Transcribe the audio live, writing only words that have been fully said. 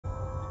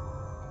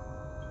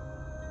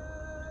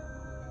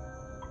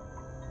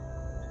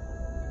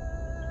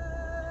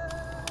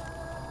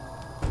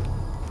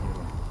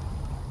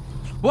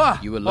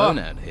What? You alone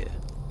out here?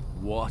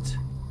 What?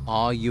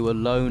 Are you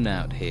alone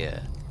out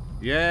here?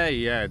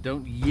 Yeah,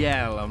 don't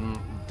yell, I'm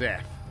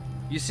deaf.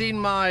 You seen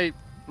my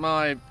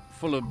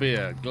full of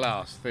beer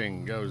glass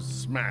thing goes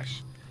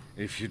smash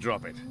if you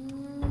drop it.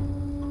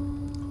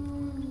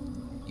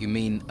 You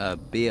mean a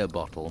beer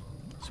bottle?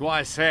 That's why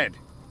I said.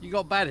 You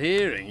got bad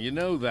hearing, you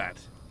know that.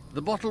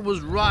 The bottle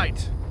was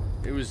right.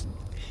 It was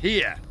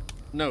here.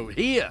 No,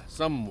 here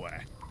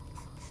somewhere.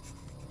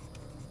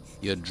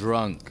 You're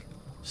drunk.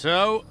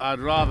 So, I'd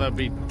rather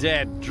be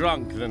dead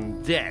drunk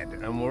than dead,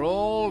 and we're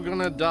all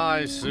gonna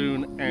die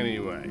soon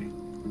anyway.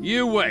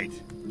 You wait.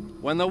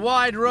 When the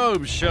White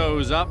Robe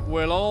shows up,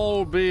 we'll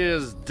all be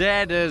as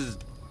dead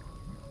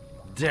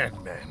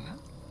men.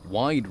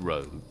 Wide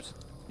robes?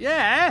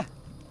 Yeah!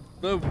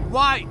 The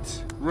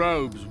White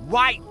Robes.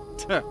 White!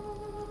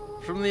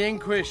 From the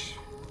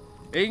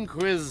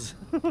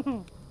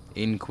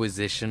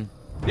Inquisition?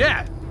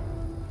 Yeah!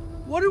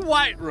 What do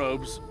White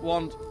Robes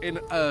want in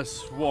a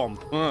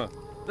swamp?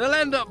 They'll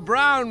end up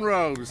brown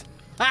robes.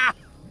 Ha!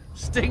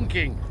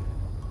 Stinking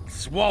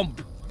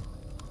swamp.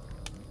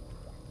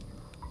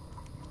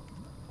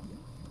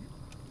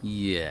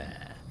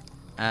 Yeah.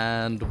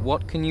 And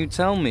what can you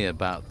tell me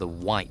about the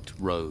White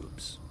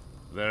Robes?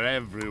 They're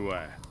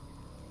everywhere.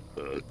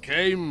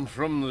 Came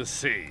from the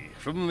sea,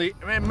 from the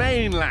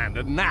mainland,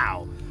 and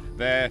now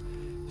they're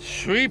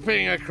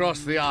sweeping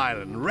across the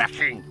island,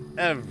 wrecking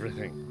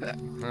everything.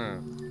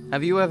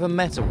 Have you ever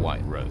met a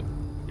White Robe?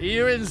 Are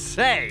you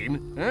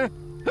insane? Huh?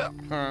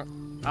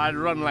 I'd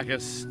run like a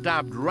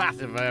stabbed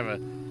rat if I ever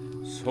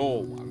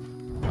saw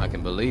one. I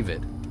can believe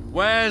it.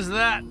 Where's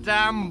that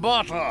damn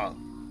bottle?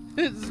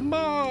 It's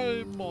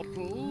my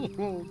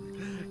bottle.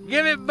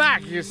 Give it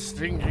back, you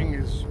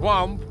stinking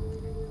swamp.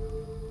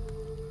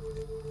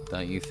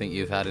 Don't you think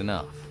you've had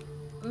enough?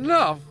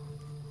 Enough?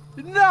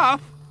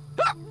 Enough?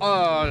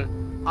 Oh,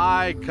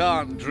 I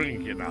can't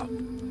drink enough.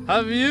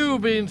 Have you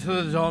been to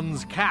the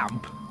Don's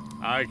camp?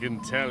 I can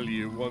tell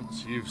you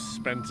once you've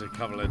spent a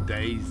couple of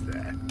days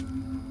there.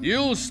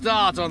 You'll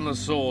start on the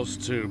sauce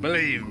too,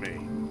 believe me.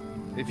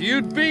 If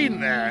you'd been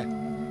there,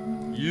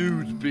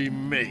 you'd be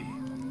me.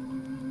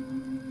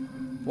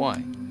 Why?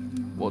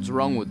 What's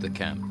wrong with the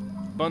camp?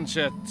 Bunch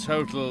of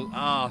total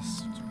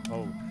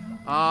arsehole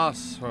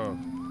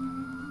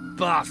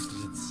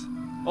bastards.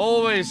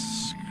 Always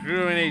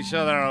screwing each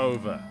other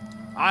over.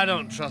 I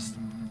don't trust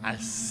a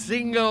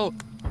single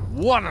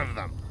one of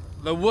them.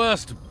 The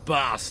worst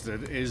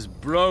bastard is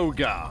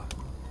Brogar.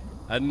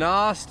 A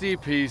nasty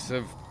piece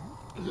of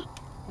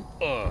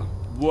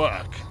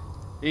work.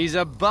 He's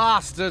a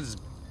bastard's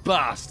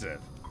bastard.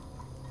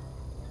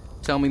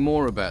 Tell me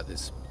more about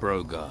this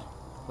Brogar.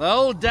 The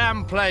whole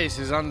damn place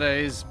is under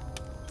his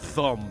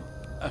thumb.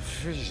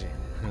 Officially.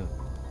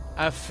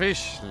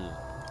 Officially?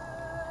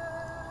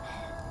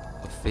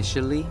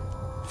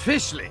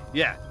 Officially,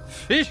 yeah.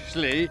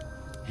 Officially,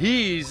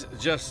 he's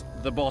just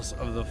the boss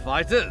of the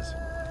fighters.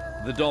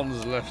 The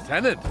Don's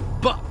lieutenant.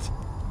 But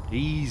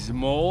he's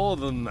more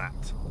than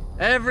that.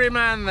 Every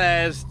man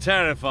there's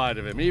terrified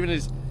of him. Even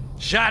his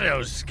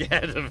shadow's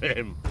scared of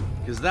him.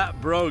 Because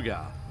that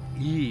Brogar,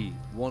 he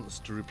wants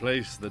to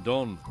replace the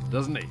Don,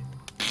 doesn't he?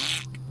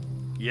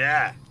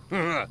 Yeah,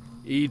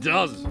 he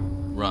does.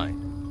 Right.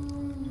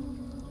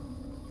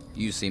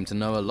 You seem to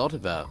know a lot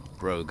about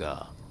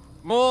Brogar.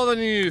 More than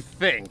you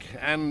think,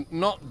 and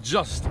not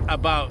just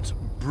about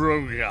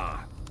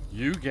Brogar.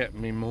 You get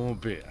me more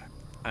beer,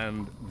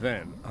 and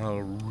then I'll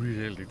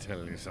really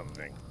tell you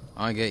something.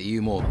 I get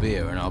you more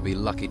beer and I'll be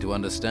lucky to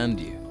understand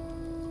you.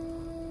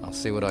 I'll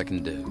see what I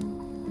can do.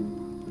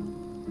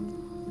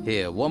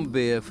 Here, one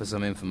beer for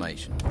some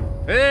information.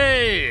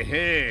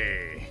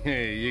 Hey,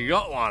 you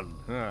got one.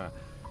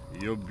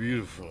 You're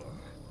beautiful.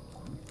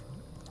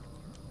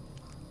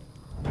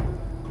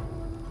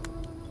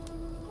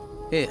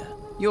 Here,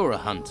 you're a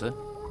hunter.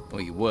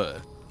 Or you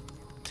were.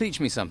 Teach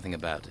me something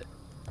about it.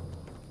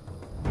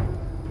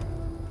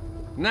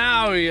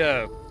 Now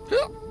you're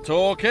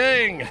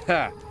talking.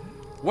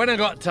 When I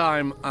got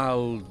time,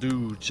 I'll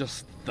do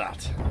just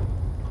that.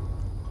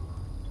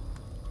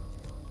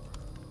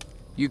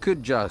 You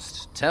could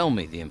just tell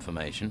me the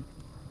information.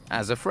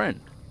 As a friend.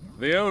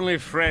 The only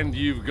friend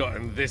you've got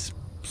in this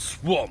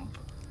swamp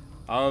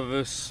are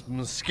the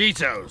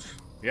mosquitoes.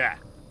 Yeah,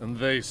 and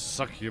they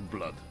suck your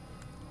blood.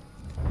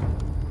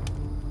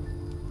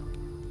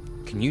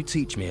 Can you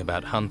teach me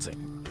about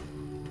hunting?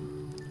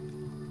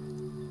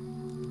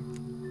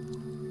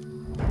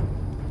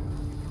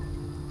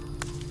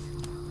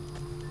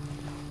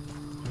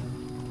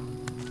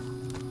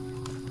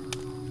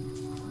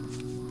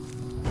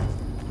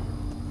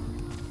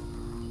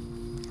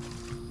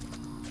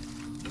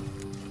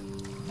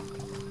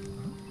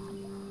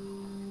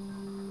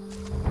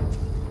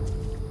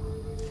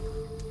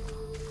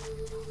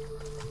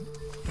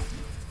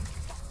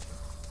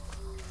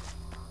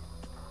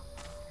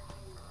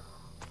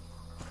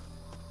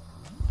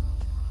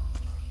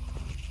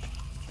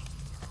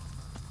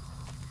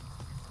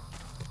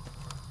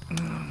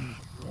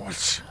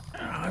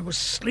 I was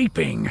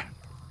sleeping.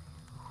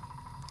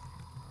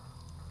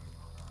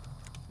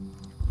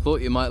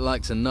 Thought you might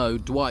like to know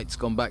Dwight's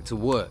gone back to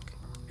work.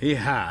 He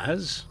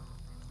has?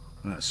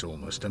 That's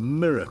almost a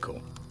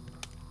miracle.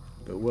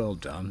 But well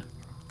done.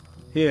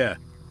 Here,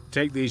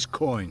 take these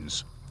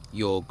coins.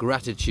 Your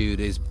gratitude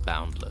is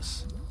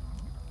boundless.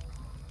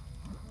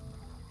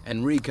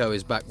 Enrico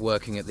is back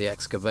working at the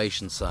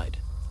excavation site.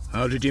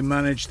 How did you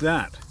manage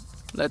that?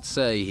 Let's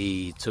say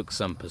he took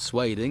some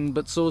persuading,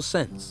 but saw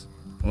sense.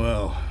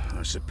 Well,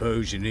 I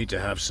suppose you need to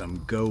have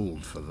some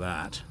gold for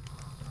that.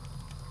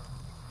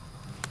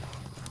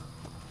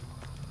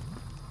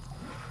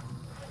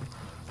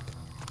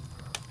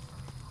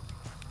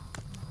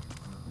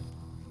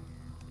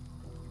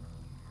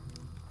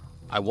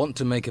 I want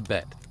to make a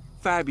bet.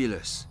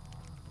 Fabulous.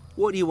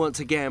 What do you want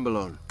to gamble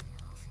on?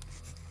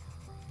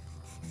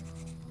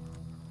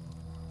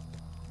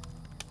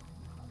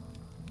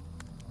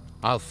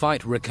 I'll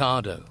fight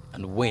Ricardo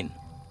and win.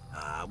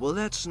 Ah, well,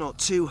 that's not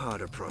too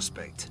hard a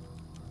prospect.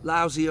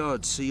 Lousy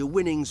odds, so your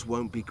winnings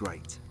won't be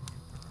great.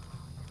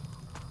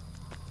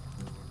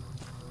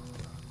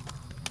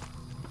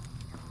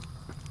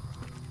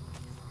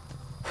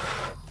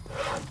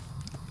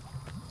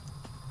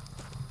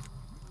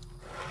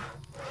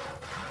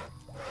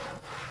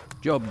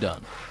 Job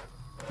done.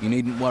 You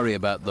needn't worry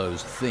about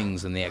those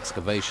things in the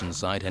excavation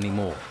site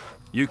anymore.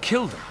 You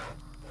killed them?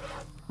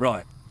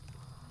 Right.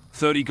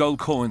 30 gold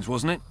coins,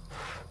 wasn't it?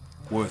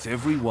 Worth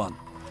every one.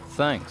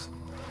 Thanks.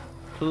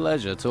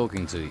 Pleasure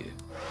talking to you.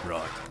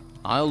 Right.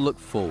 I'll look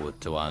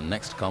forward to our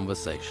next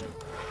conversation.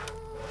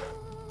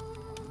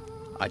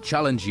 I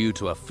challenge you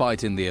to a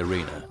fight in the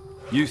arena.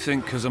 You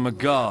think 'cause I'm a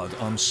guard,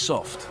 I'm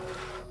soft?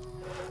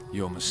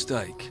 Your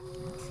mistake.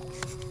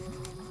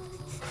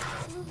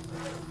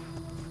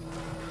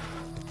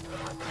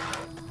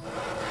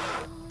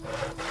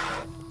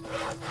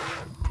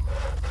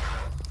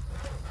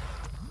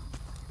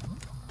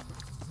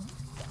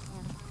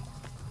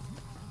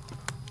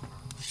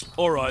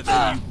 All right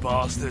then, you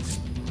bastard.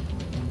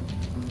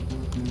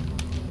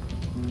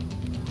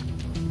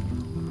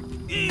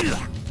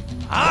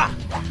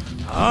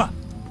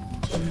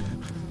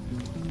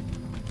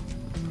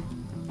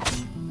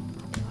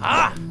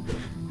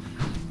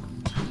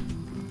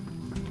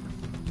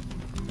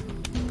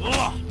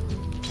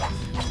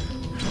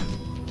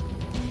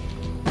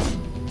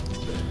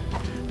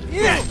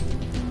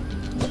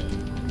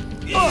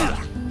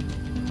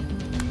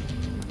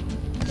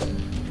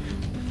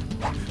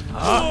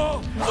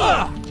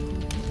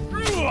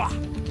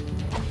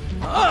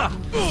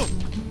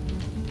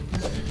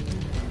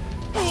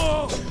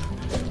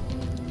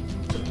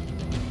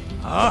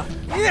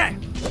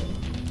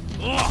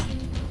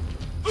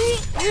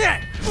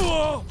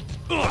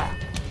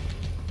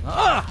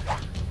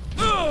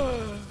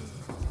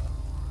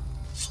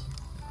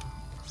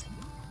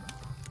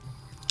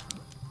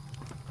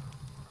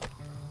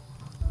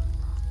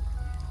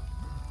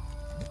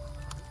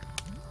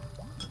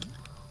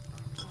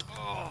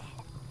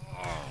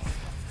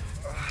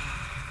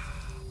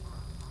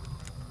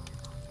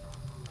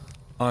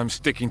 I'm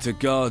sticking to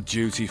guard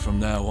duty from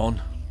now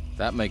on.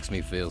 That makes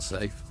me feel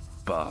safe.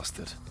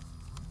 Bastard.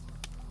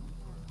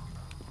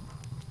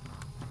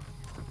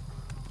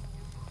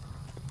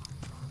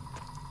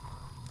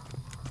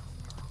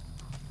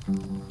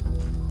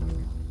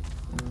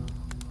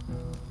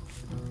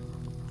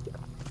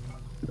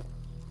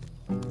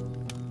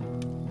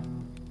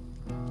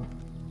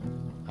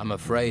 I'm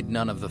afraid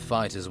none of the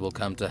fighters will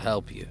come to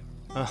help you.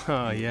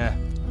 Oh, yeah.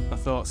 I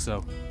thought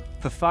so.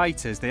 For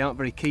fighters, they aren't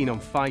very keen on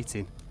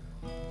fighting.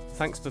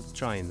 Thanks for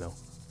trying, though.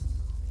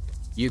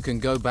 You can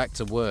go back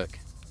to work.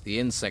 The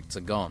insects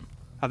are gone.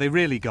 Are they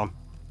really gone?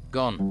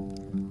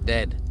 Gone.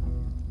 Dead.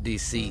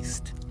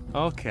 Deceased.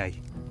 Okay.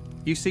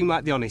 You seem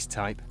like the honest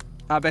type.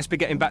 I'd best be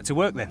getting back to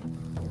work, then.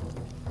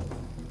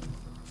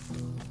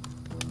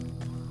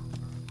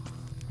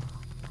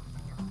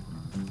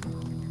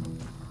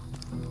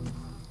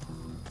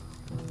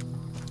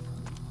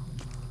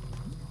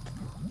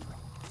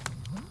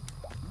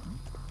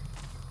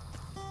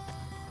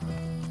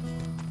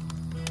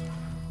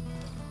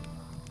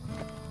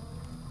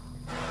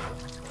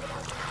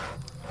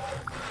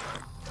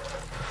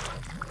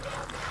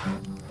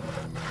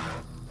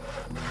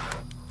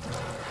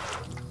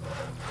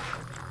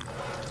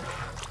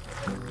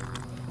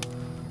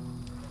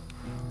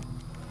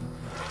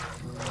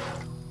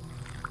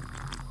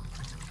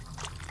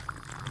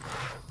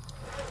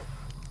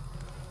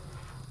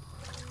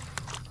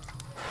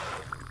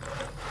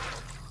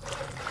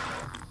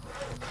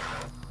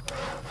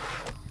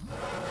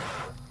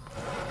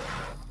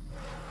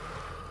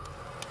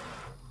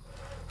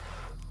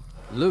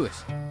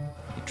 Lewis.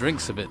 He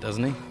drinks a bit,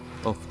 doesn't he?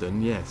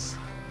 Often, yes.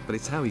 But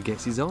it's how he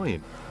gets his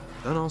iron.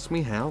 Don't ask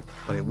me how,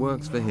 but it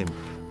works for him.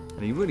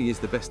 And he really is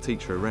the best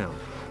teacher around.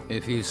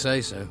 If you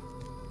say so.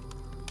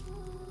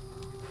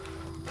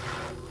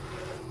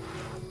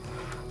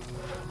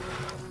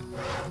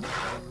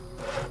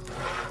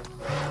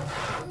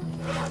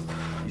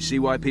 You see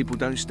why people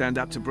don't stand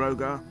up to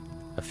Brogar?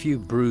 A few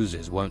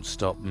bruises won't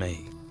stop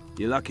me.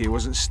 You're lucky it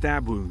wasn't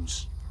stab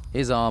wounds.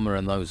 His armor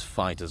and those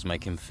fighters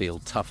make him feel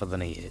tougher than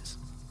he is.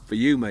 For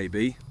you,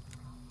 maybe.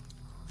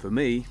 For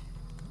me,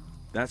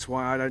 that's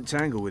why I don't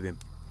tangle with him.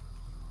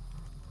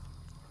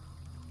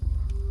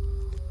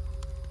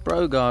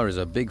 Brogar is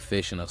a big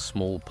fish in a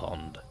small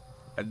pond.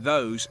 And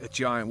those are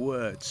giant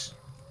words.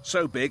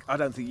 So big, I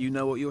don't think you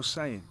know what you're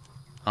saying.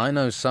 I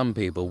know some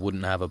people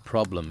wouldn't have a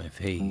problem if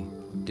he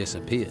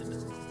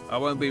disappeared. I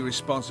won't be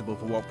responsible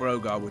for what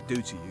Brogar would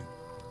do to you.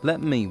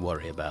 Let me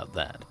worry about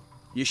that.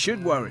 You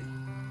should worry.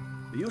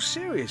 But you're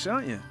serious,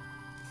 aren't you?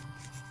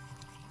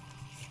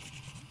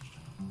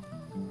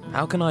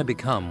 How can I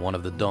become one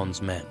of the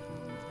Don's men?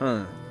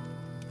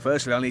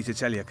 Firstly, I'll need to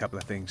tell you a couple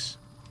of things.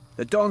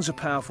 The Don's a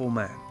powerful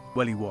man.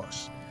 Well, he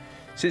was.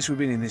 Since we've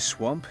been in this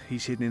swamp,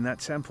 he's hidden in that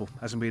temple.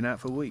 Hasn't been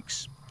out for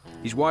weeks.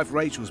 His wife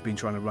Rachel's been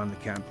trying to run the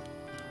camp.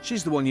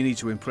 She's the one you need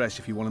to impress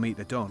if you want to meet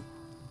the Don.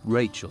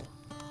 Rachel.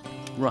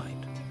 Right.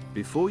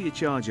 Before you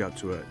charge up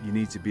to her, you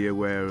need to be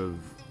aware of...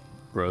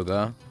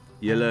 Brogar?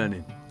 You're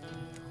learning.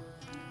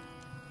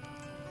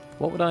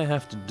 What would I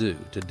have to do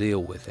to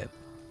deal with him?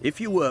 If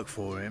you work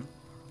for him,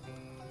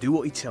 do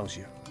what he tells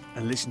you,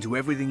 and listen to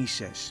everything he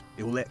says.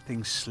 He'll let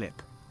things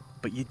slip.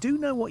 But you do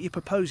know what you're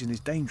proposing is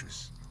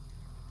dangerous.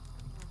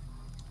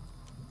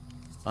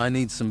 I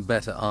need some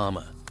better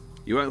armor.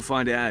 You won't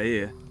find it out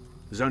here.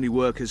 There's only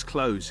workers'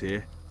 clothes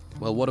here.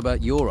 Well, what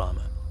about your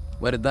armor?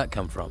 Where did that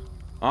come from?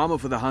 Armor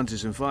for the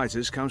hunters and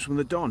fighters comes from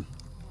the Don.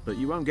 But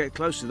you won't get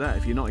close to that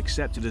if you're not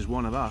accepted as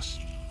one of us.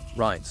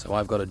 Right, so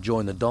I've got to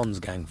join the Don's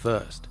gang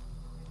first.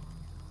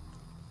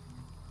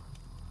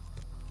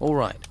 All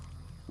right.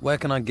 Where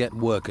can I get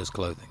workers'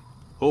 clothing?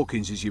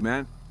 Hawkins is your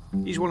man.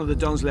 He's one of the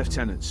Don's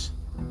lieutenants.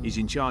 He's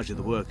in charge of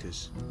the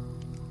workers.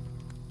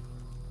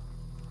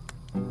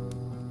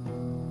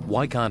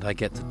 Why can't I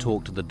get to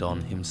talk to the Don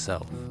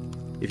himself?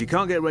 If you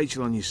can't get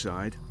Rachel on your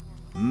side,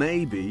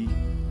 maybe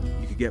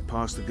you could get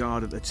past the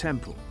guard at the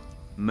temple.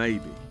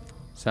 Maybe.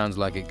 Sounds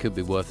like it could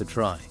be worth a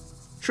try.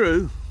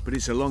 True, but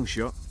it's a long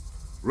shot.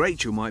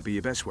 Rachel might be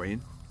your best way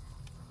in.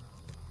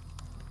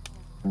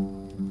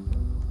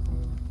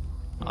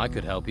 I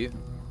could help you.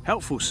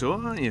 Helpful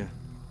sort, aren't you?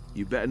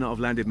 You better not have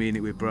landed me in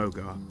it with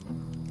Brogar.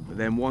 But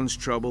then one's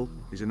trouble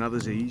is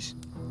another's ease.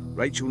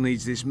 Rachel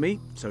needs this meat,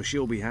 so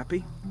she'll be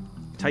happy.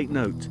 Take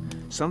note,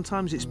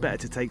 sometimes it's better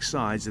to take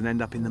sides than end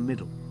up in the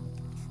middle.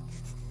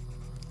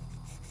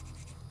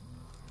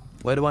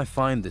 Where do I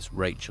find this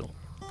Rachel?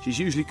 She's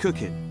usually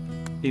cooking,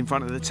 in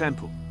front of the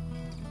temple.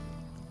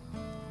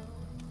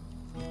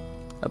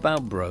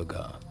 About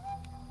Brogar.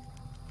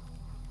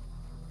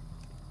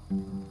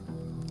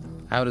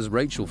 How does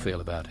Rachel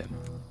feel about him?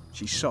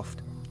 She's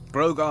soft.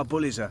 Brogar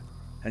bullies her,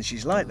 and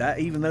she's like that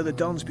even though the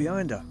Don's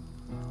behind her.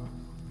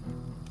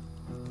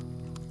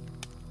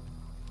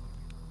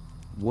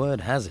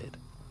 Word has it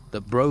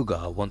that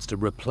Brogar wants to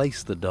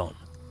replace the Don.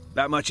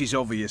 That much is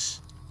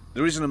obvious.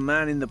 There isn't a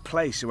man in the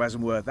place who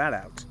hasn't worked that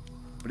out.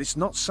 But it's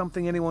not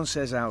something anyone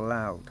says out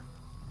loud.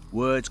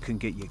 Words can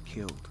get you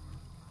killed.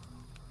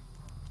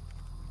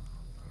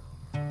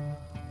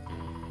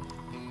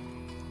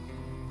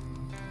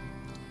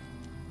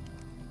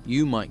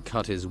 You might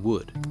cut his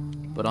wood,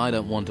 but I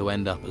don't want to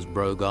end up as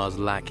Brogar's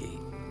lackey.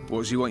 What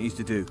does he want you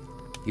to do?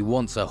 He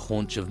wants a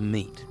haunch of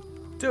meat.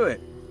 Do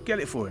it. Get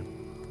it for him.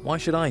 Why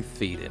should I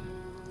feed him?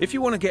 If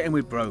you want to get in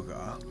with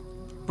Brogar,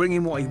 bring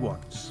him what he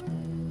wants.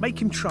 Make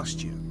him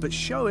trust you, but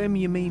show him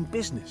you mean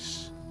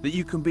business. That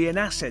you can be an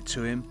asset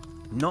to him,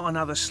 not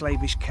another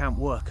slavish camp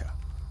worker.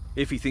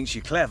 If he thinks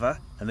you're clever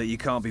and that you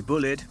can't be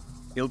bullied,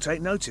 he'll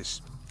take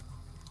notice.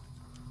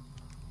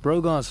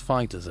 Brogar's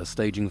fighters are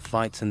staging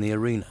fights in the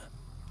arena.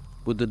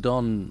 Would the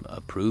Don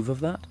approve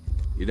of that?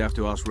 You'd have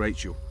to ask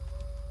Rachel.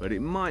 But it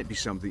might be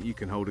something you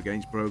can hold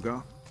against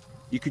Brogar.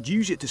 You could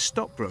use it to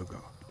stop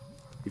Brogar.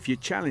 If you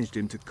challenged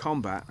him to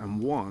combat and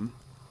won,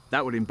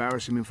 that would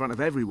embarrass him in front of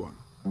everyone.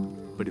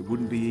 But it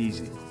wouldn't be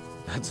easy.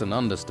 That's an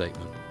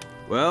understatement.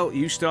 Well,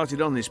 you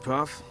started on this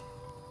path.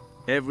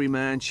 Every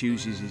man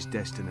chooses his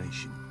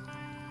destination.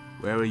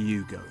 Where are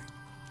you going?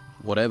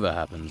 Whatever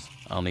happens,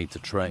 I'll need to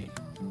train.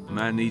 A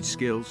man needs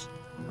skills,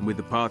 and with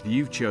the path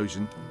you've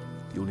chosen,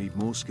 you'll need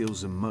more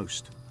skills than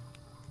most.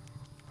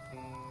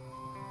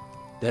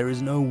 There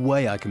is no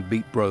way I can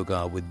beat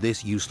Brogar with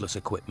this useless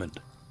equipment.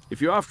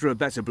 If you're after a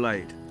better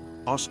blade,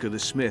 Oscar the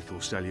Smith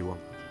will sell you one.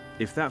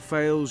 If that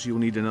fails, you'll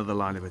need another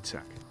line of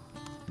attack.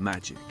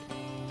 Magic.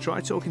 Try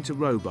talking to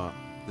Robart,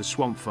 the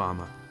swamp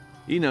farmer.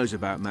 He knows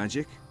about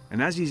magic,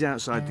 and as he's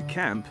outside the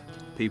camp,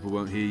 people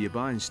won't hear you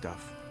buying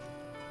stuff.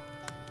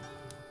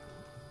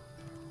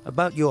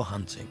 About your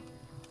hunting.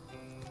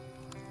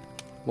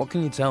 What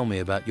can you tell me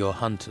about your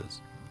hunters?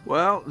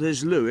 Well,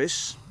 there's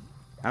Lewis.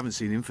 Haven't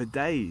seen him for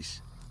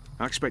days.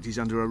 I expect he's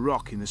under a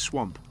rock in the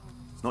swamp.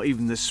 Not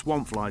even the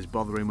swamp flies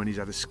bother him when he's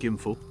had a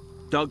skinful.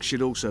 Doug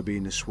should also be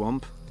in the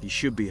swamp. He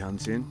should be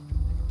hunting.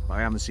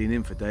 I haven't seen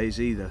him for days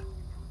either.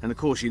 And of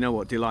course you know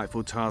what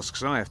delightful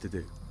tasks I have to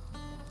do.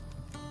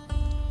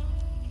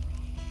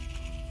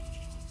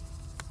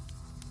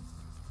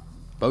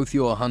 Both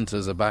your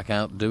hunters are back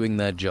out doing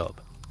their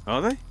job.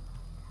 Are they?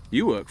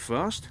 You work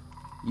fast.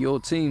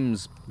 Your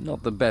team's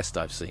not the best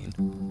I've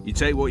seen. You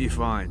take what you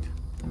find.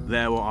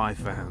 They're what I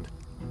found.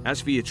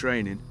 As for your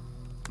training,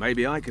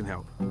 maybe I can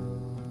help.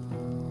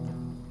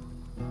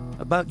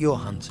 About your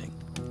hunting.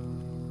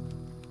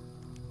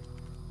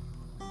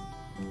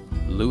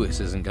 Lewis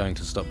isn't going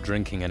to stop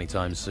drinking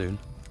anytime soon.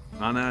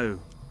 I know.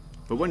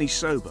 But when he's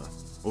sober,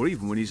 or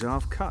even when he's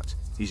half cut,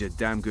 he's a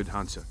damn good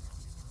hunter.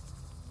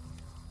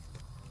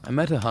 I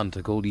met a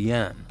hunter called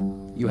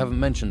Yan. You haven't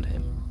mentioned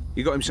him.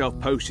 He got himself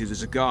posted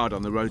as a guard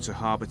on the road to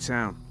Harbour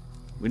Town.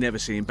 We never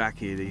see him back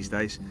here these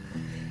days.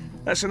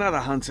 That's another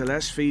hunter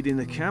less feeding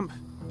the camp.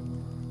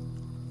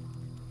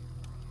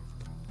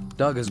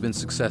 Doug has been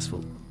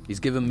successful. He's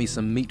given me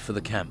some meat for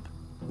the camp.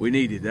 We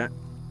needed that.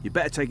 You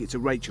better take it to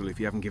Rachel if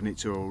you haven't given it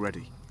to her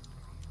already.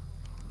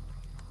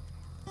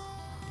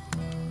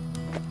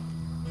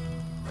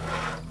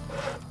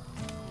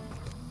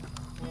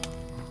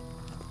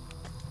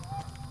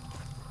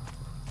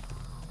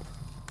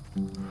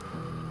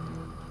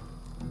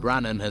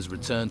 Brannan has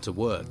returned to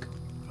work.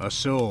 I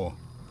saw.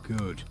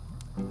 Good.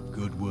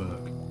 Good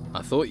work.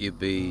 I thought you'd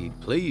be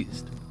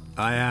pleased.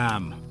 I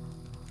am.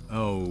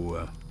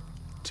 Oh,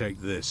 take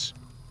this.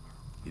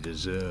 You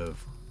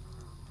deserve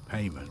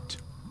payment.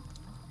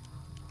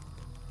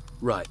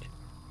 Right.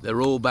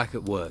 They're all back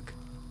at work.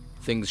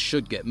 Things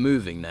should get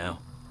moving now.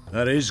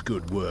 That is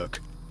good work.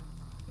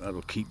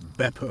 That'll keep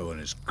Beppo and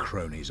his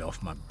cronies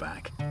off my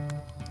back.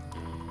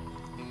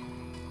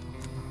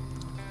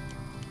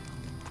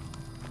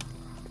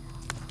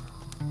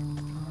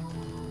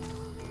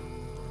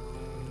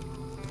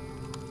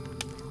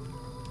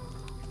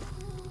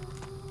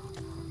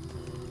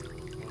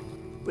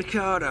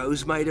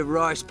 Ricardo's made of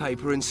rice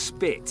paper and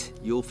spit.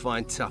 You'll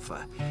find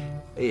tougher.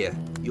 Here,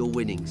 your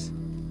winnings.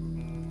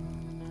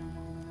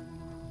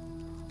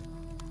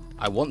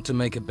 I want to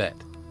make a bet.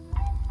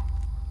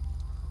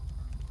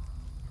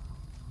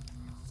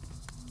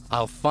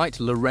 I'll fight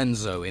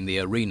Lorenzo in the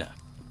arena.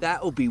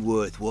 That'll be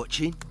worth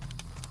watching.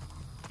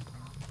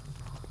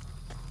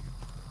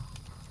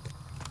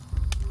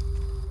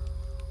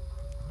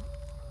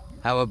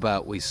 How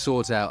about we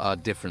sort out our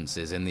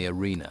differences in the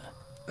arena?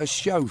 A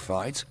show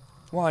fight?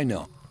 Why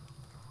not?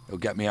 It'll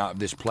get me out of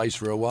this place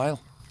for a while.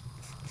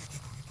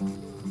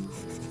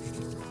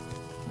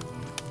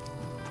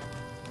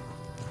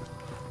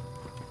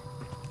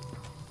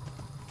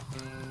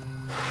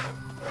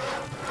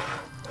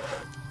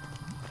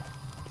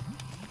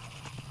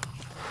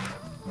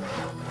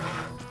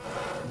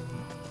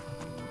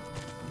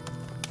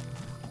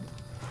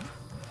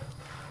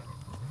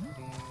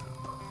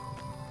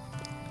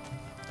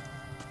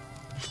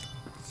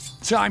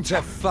 Time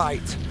to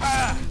fight!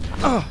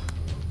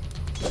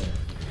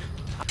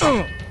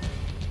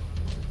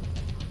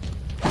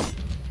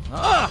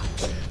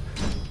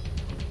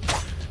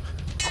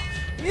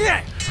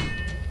 Yeah!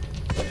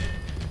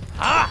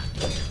 Ah!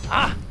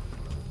 Ah!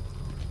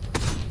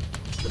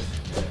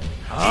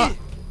 Ah!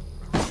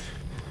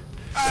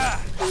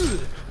 Ah!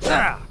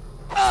 Ah!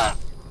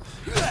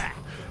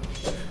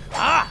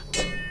 Ah!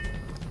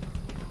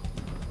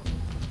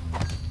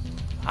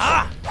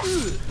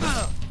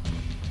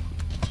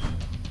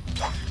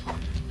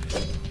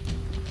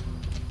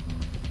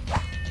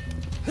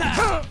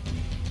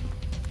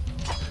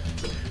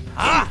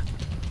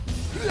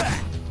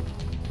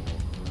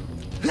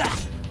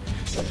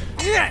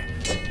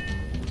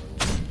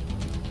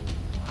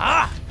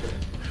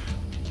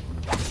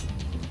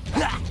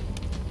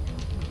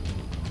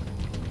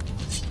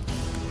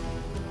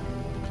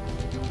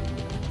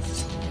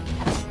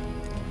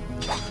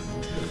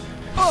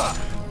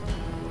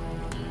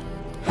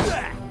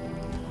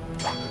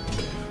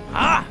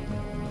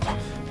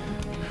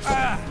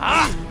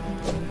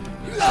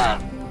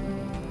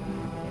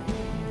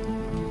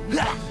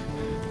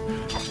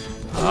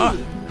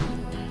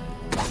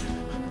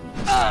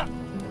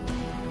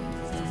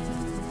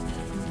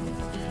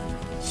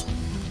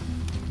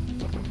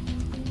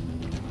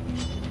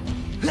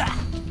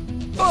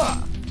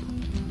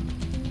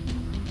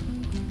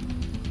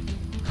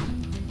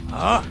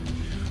 Ah!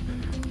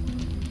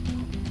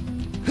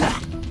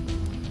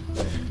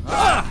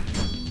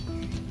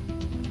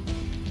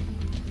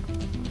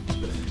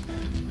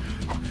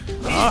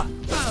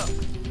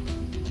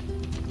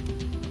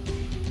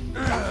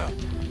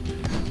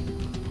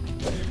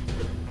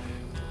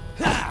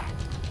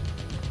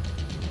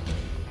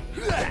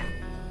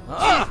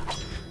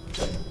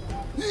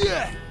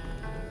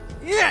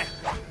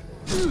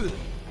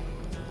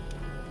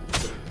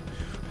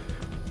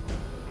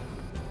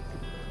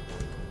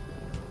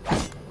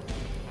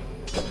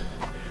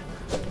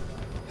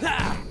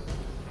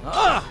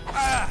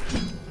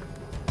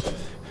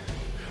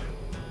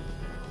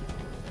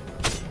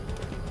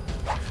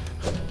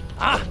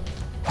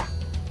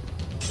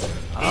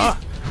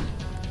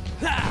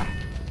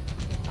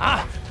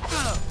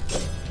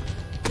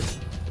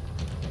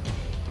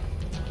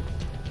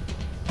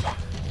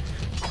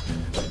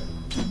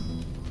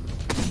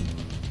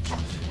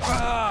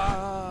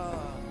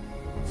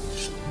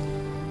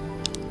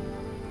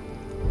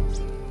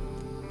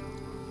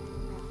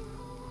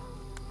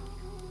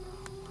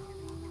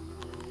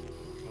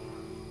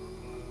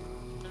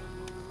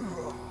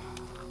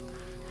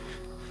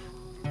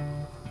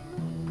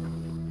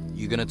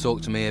 gonna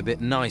talk to me a bit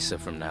nicer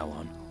from now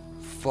on?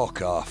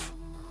 Fuck off.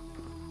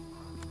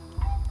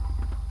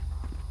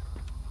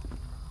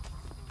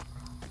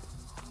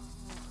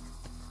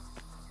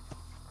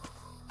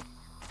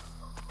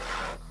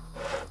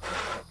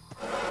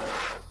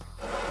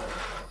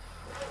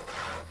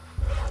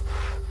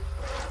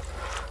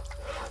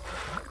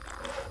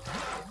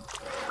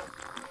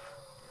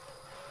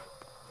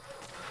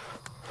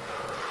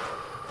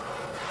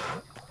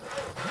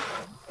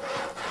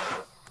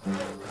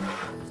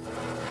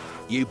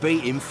 You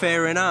beat him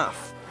fair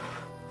enough.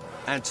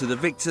 And to the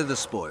victor the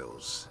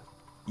spoils.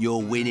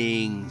 Your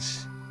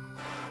winnings.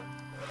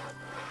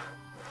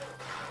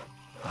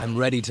 I'm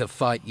ready to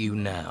fight you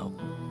now.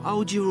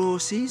 Hold your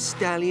horses,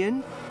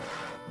 stallion.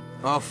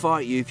 I'll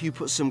fight you if you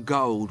put some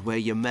gold where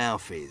your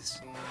mouth is.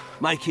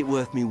 Make it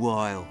worth me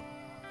while.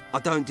 I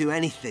don't do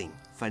anything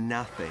for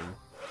nothing.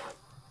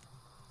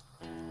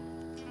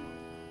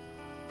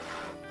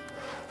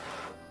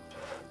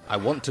 I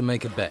want to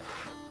make a bet.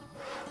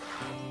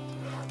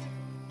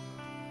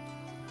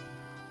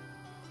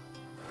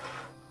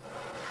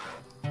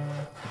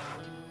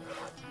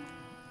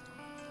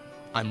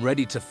 I'm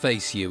ready to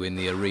face you in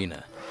the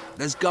arena.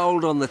 There's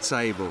gold on the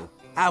table.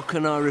 How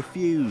can I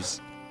refuse?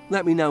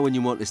 Let me know when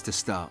you want this to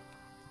start.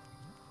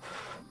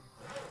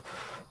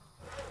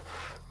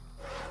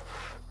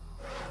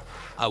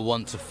 I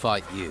want to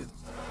fight you.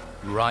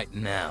 Right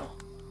now.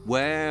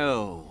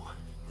 Well,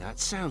 that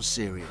sounds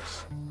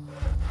serious.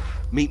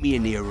 Meet me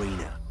in the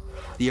arena.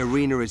 The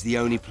arena is the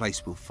only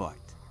place we'll fight.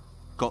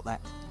 Got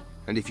that?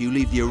 And if you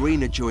leave the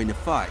arena during the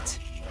fight,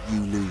 you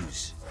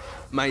lose.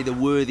 May the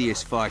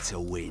worthiest fighter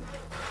win.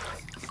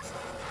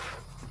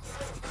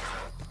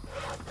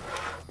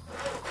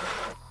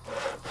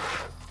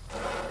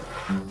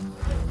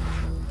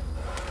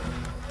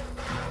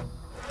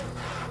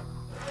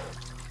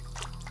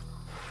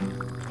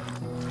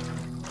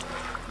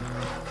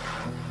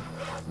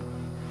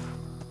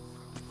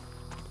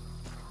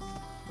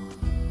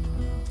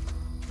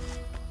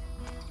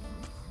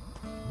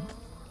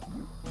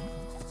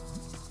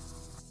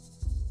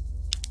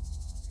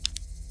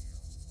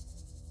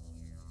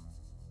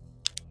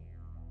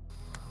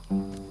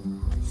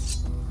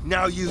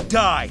 Now you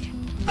die!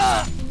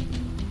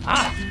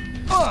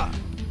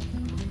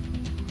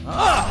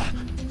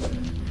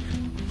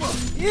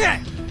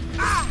 Yeah!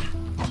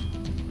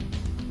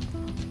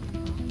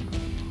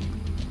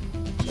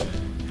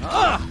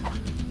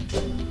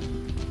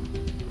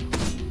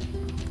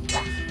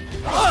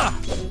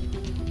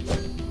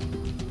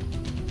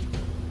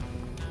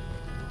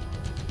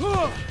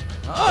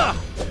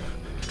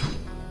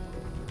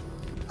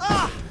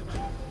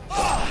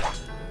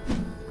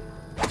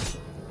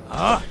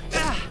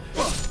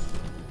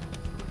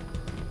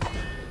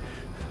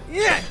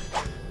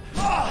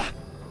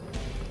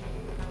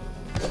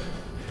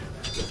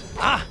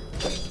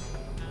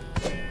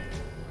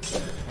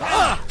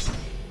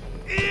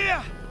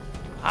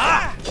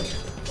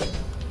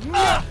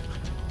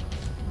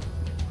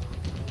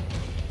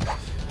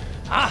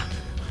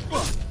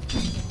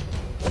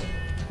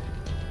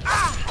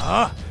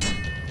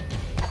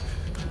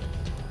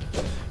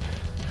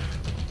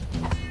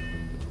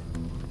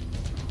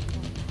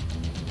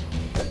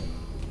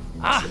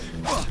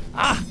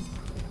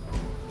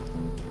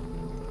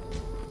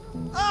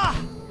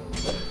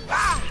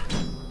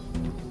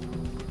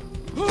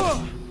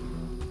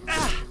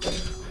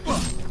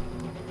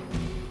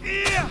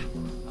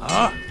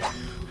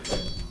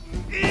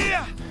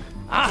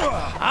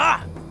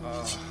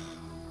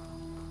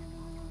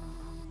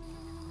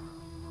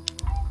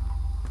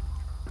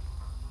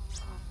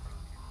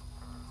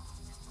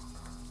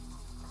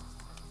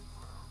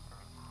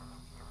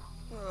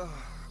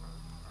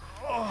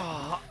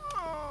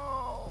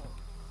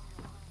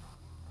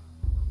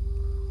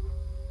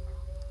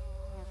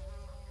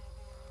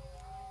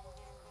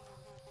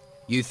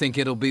 You think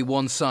it'll be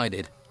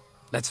one-sided?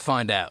 Let's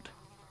find out.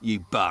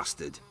 You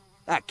bastard.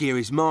 That gear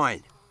is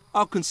mine.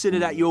 I'll consider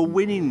that your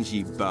winnings,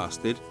 you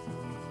bastard.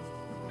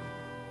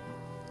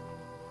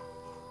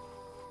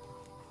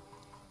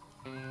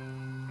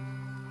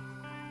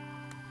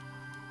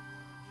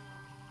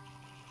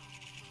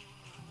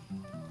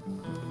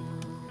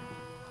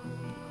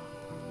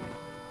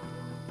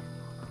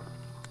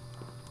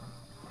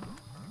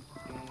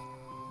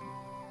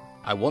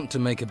 I want to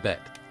make a bet.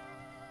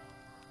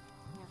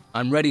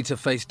 I'm ready to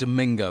face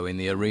Domingo in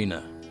the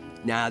arena.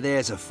 Now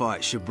there's a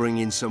fight should bring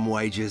in some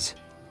wagers.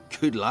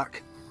 Good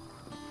luck.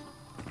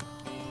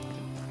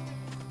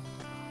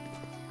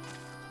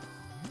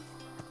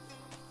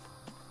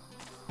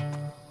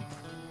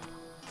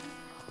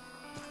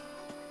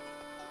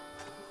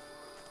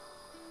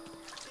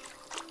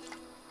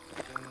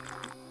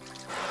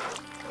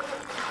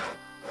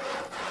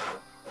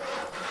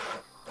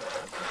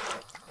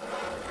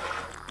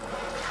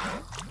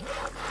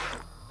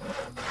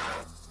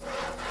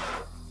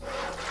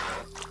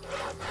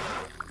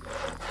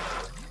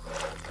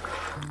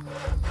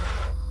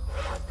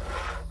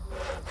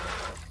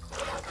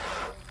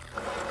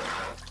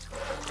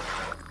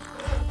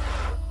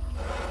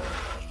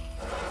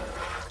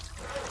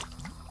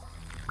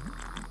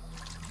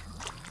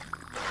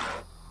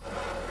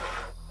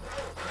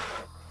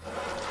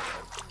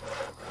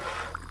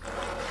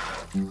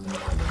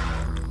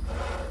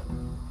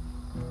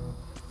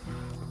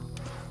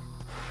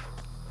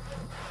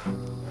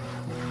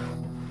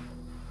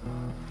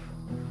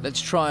 Let's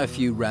try a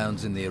few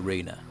rounds in the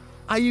arena.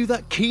 Are you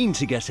that keen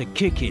to get a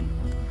kicking?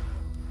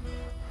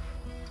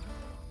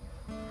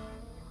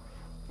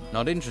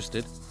 Not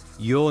interested?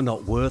 You're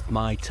not worth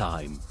my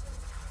time.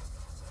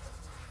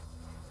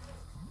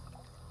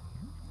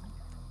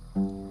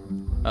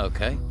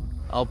 Okay,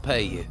 I'll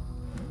pay you.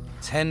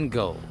 10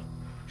 gold.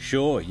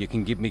 Sure, you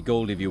can give me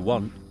gold if you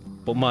want,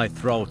 but my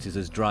throat is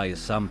as dry as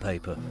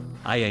sandpaper.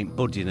 I ain't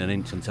budging an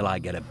inch until I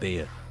get a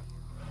beer.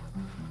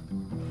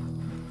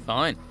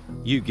 Fine.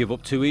 You give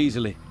up too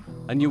easily,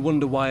 and you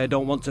wonder why I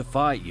don't want to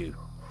fight you.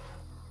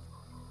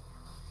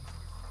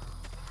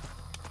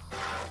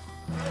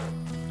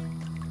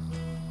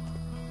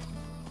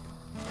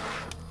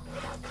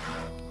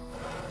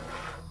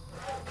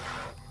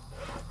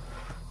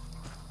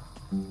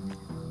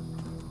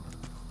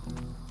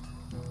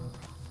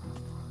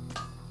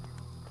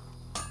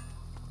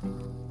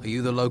 Are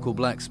you the local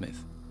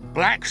blacksmith?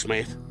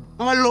 Blacksmith?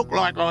 I look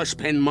like I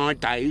spend my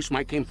days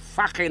making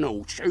fucking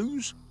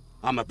horseshoes.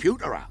 I'm a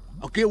pewterer,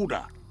 a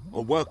gilder,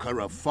 a worker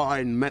of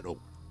fine metal,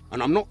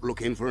 and I'm not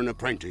looking for an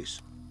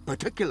apprentice,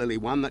 particularly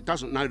one that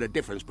doesn't know the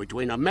difference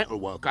between a metal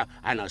worker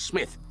and a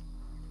smith.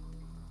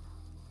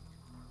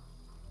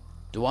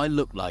 Do I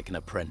look like an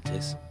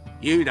apprentice?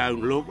 You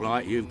don't look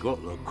like you've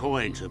got the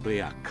coin to be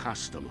a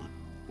customer.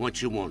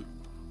 What you want?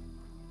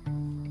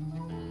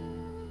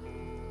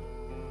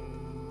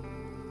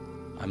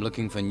 I'm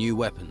looking for new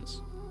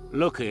weapons.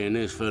 Looking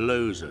is for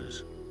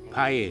losers.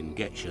 Paying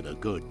gets you the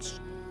goods.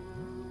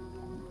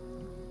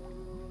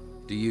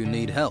 Do you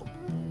need help?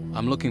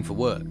 I'm looking for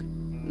work.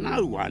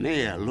 No one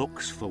here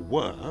looks for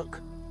work.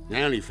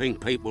 The only thing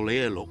people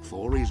here look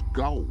for is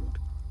gold.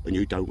 And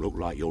you don't look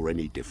like you're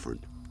any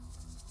different.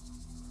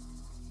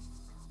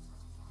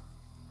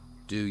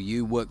 Do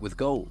you work with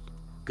gold?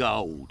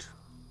 Gold.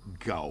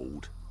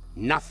 Gold.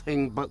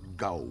 Nothing but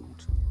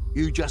gold.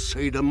 You just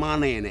see the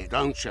money in it,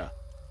 don't you?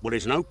 Well,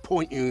 there's no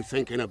point you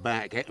thinking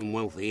about getting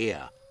wealthy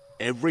here.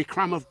 Every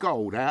crumb of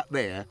gold out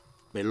there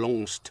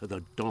belongs to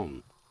the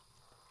Don.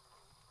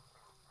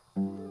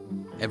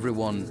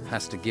 Everyone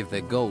has to give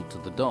their gold to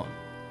the Don.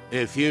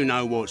 If you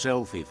know what's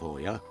healthy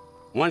for you,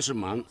 once a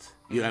month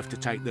you have to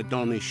take the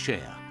Don his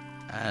share.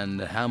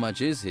 And how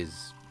much is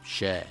his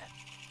share?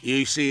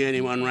 You see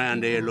anyone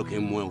round here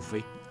looking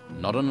wealthy?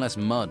 Not unless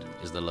mud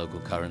is the local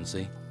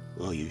currency.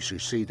 Well, you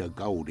should see the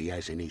gold he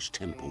has in his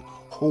temple.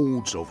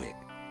 Hordes of it.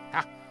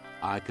 Ha!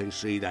 I can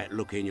see that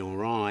look in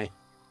your eye.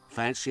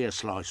 Fancy a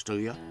slice, do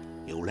you?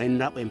 You'll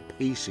end up in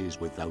pieces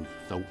with those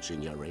thoughts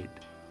in your head.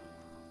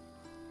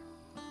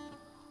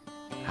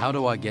 How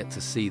do I get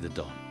to see the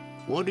Don?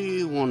 What do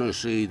you want to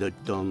see the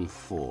Don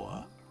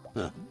for?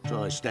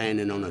 Try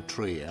standing on a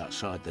tree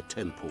outside the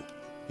temple.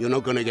 You're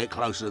not going to get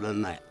closer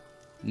than that.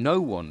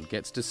 No one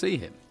gets to see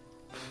him.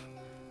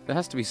 There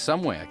has to be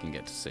some way I can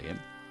get to see him.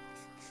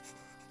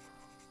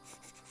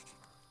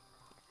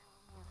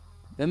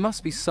 There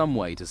must be some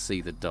way to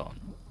see the Don.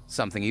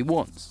 Something he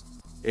wants.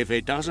 If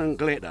it doesn't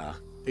glitter,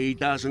 he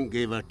doesn't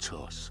give a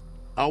toss.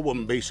 I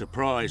wouldn't be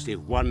surprised if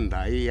one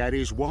day he had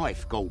his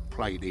wife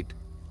gold-plated.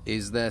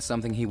 Is there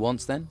something he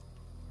wants then?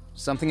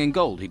 Something in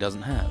gold he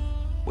doesn't have?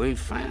 We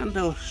found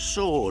a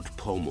sword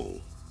pommel.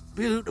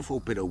 Beautiful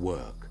bit of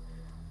work.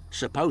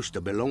 Supposed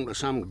to belong to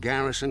some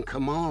garrison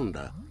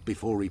commander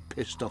before he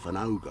pissed off an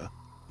ogre.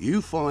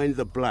 You find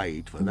the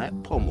blade for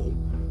that pommel,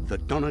 the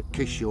Donna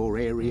kiss your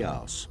hairy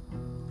ass.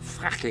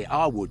 Fuck it,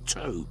 I would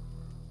too.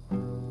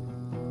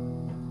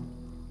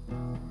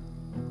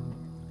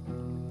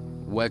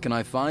 Where can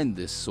I find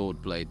this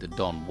sword blade the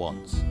Don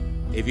wants?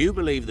 If you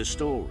believe the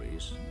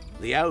stories,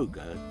 the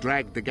ogre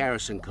dragged the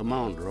garrison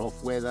commander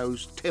off where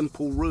those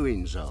temple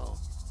ruins are.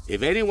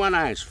 If anyone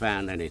has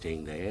found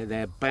anything there,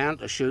 they're bound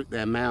to shoot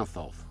their mouth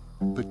off.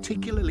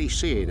 Particularly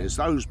seeing as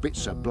those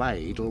bits of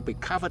blade will be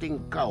covered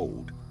in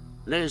gold.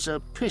 There's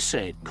a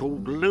pisshead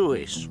called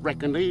Lewis,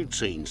 reckoned he'd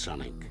seen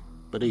something,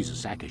 but he's a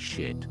sack of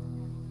shit.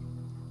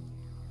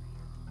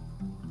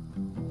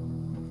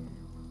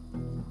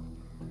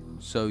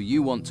 So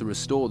you want to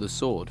restore the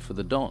sword for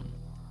the Don?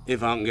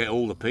 If I can get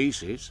all the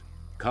pieces.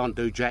 Can't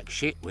do jack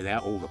shit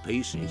without all the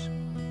pieces.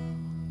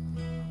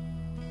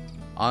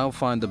 I'll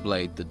find the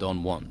blade the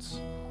Don wants.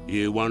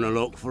 You want to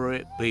look for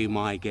it? Be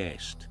my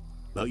guest.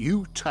 But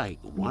you take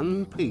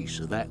one piece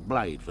of that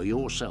blade for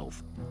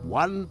yourself,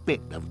 one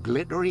bit of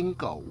glittering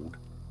gold,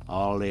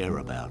 I'll hear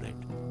about it.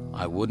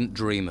 I wouldn't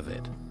dream of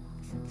it.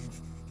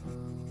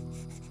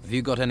 Have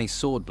you got any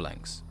sword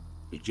blanks?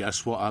 It's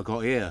just what I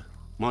got here.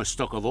 My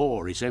stock of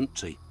ore is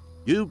empty.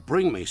 You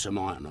bring me some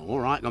iron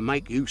ore, I can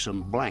make you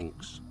some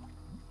blanks.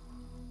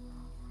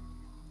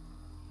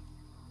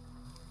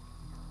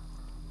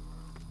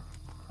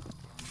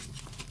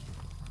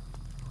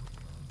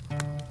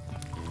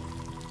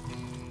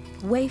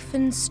 Waif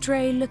and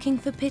stray looking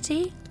for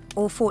pity?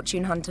 Or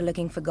fortune hunter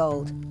looking for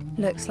gold?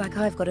 Looks like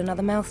I've got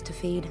another mouth to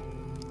feed.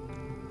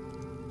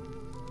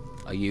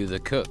 Are you the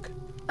cook?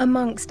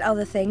 Amongst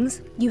other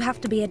things, you have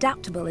to be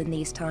adaptable in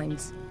these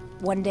times.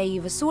 One day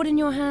you've a sword in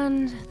your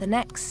hand, the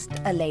next,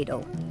 a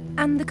ladle.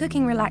 And the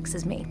cooking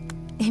relaxes me,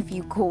 if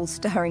you call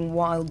stirring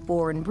wild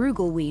boar and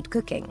bruggelweed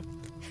cooking.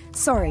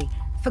 Sorry,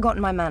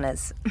 forgotten my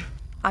manners.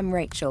 I'm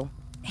Rachel.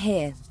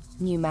 Here,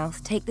 new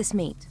mouth, take this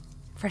meat.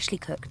 Freshly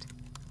cooked.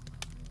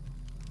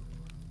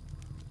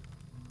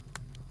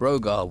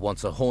 Brogar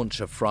wants a haunch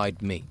of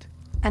fried meat.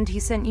 And he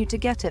sent you to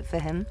get it for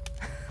him?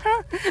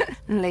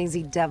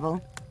 Lazy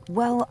devil.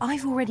 Well,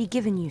 I've already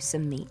given you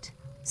some meat,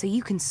 so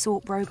you can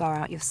sort Brogar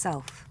out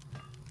yourself.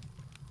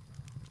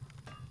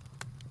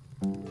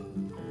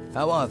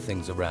 How are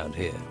things around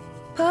here?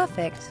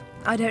 Perfect.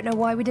 I don't know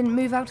why we didn't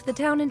move out of the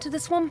town into the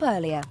swamp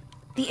earlier.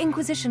 The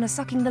Inquisition are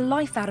sucking the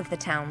life out of the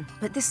town,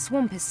 but this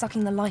swamp is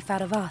sucking the life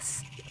out of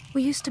us.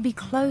 We used to be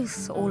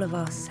close, all of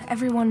us.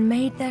 Everyone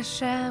made their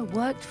share,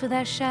 worked for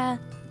their share.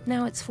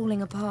 Now it's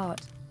falling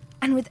apart.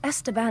 And with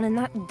Esteban in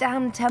that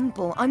damn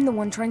temple, I'm the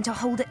one trying to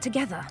hold it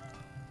together.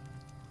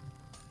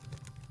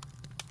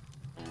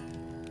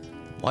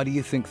 Why do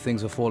you think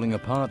things are falling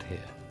apart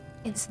here?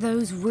 It's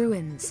those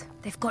ruins.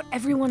 They've got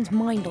everyone's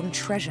mind on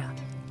treasure.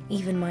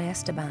 Even my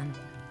Esteban.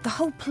 The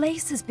whole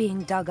place is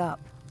being dug up.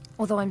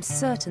 Although I'm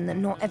certain that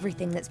not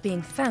everything that's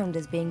being found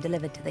is being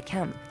delivered to the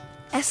camp.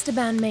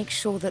 Esteban makes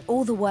sure that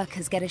all the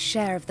workers get a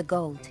share of the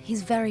gold.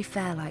 He's very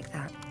fair like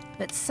that.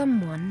 But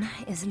someone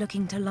is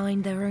looking to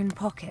line their own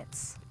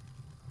pockets.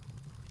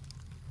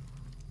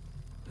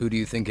 Who do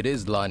you think it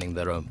is lining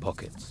their own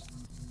pockets?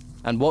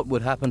 And what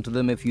would happen to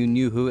them if you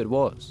knew who it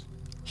was?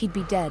 He'd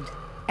be dead.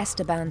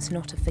 Esteban's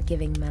not a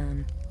forgiving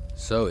man.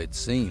 So it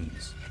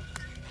seems.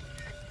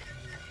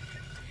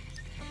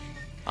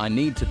 I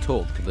need to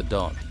talk to the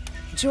Don.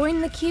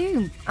 Join the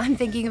queue. I'm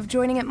thinking of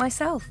joining it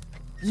myself.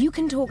 You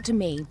can talk to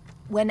me.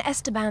 When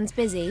Esteban's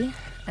busy,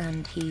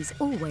 and he's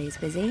always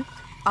busy,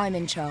 I'm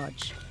in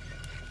charge.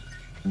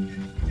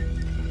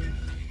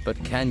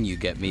 But can you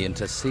get me in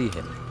to see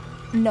him?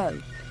 No.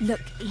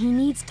 Look, he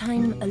needs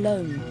time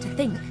alone to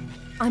think.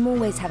 I'm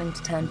always having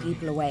to turn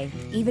people away,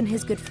 even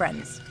his good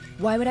friends.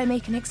 Why would I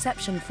make an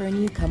exception for a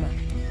newcomer?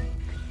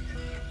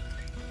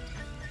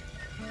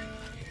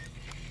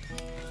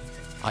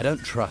 I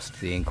don't trust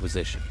the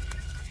Inquisition.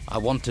 I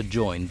want to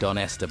join Don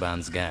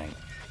Esteban's gang.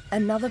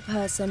 Another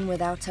person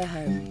without a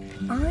home.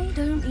 I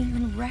don't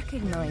even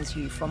recognize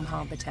you from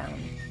Harbour Town.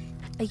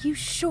 Are you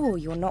sure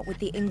you're not with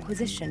the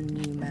Inquisition,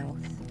 new mouth?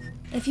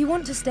 If you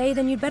want to stay,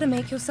 then you'd better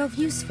make yourself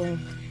useful.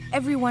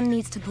 Everyone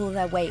needs to pull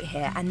their weight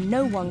here, and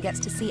no one gets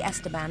to see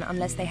Esteban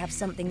unless they have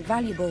something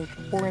valuable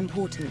or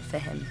important for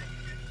him.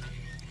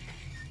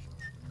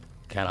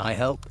 Can I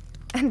help?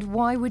 And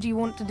why would you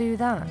want to do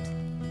that?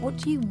 What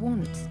do you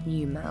want,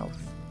 new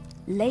mouth?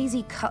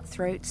 Lazy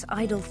cutthroats,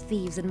 idle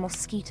thieves, and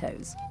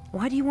mosquitoes.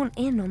 Why do you want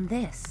in on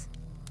this?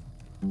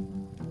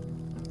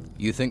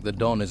 You think the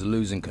Don is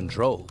losing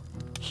control?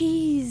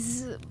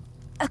 He's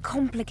a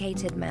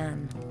complicated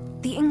man.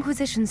 The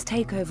Inquisition's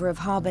takeover of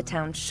Harbour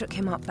Town shook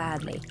him up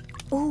badly.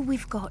 All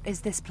we've got is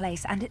this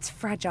place, and it's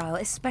fragile,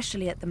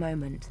 especially at the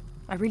moment.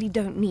 I really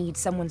don't need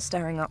someone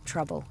stirring up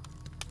trouble.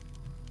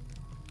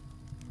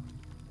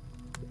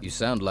 You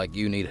sound like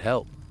you need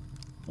help.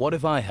 What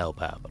if I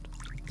help out?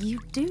 You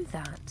do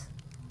that.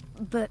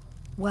 But,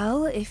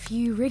 well, if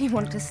you really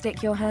want to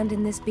stick your hand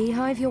in this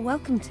beehive, you're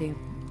welcome to.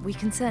 We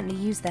can certainly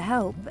use the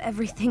help.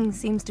 Everything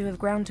seems to have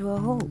ground to a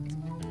halt.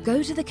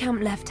 Go to the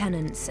camp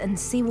lieutenants and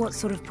see what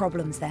sort of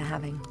problems they're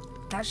having.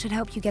 That should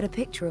help you get a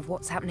picture of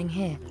what's happening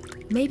here.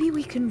 Maybe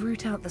we can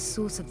root out the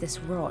source of this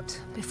rot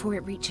before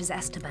it reaches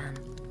Esteban.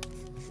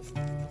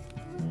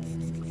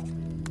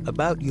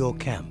 About your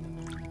camp.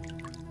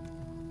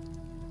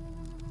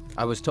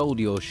 I was told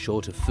you're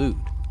short of food.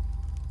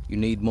 You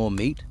need more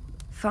meat?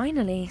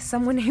 Finally,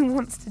 someone who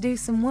wants to do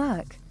some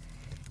work.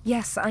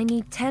 Yes, I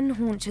need 10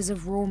 haunches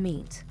of raw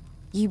meat.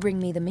 You bring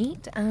me the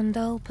meat, and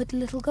I'll put a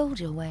little gold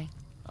your way.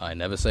 I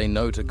never say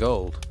no to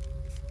gold.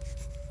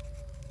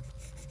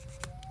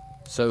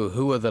 So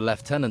who are the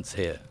lieutenants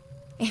here?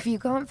 If you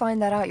can't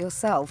find that out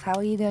yourself, how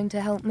are you going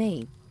to help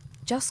me?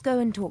 Just go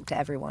and talk to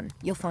everyone.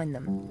 You'll find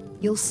them.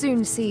 You'll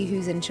soon see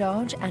who's in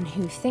charge and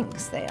who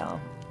thinks they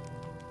are.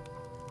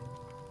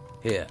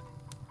 Here,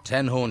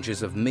 10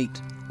 haunches of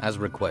meat, as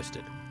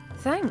requested.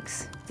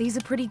 Thanks. These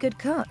are pretty good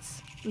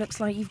cuts. Looks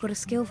like you've got a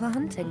skill for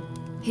hunting.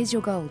 Here's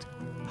your gold.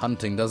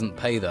 Hunting doesn't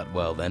pay that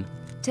well, then.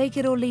 Take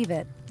it or leave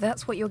it.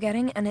 That's what you're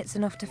getting, and it's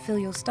enough to fill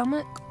your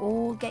stomach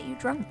or get you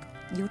drunk.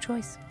 Your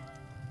choice.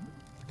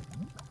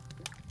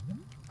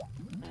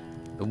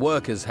 The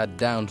workers had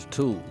downed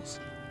tools,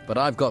 but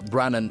I've got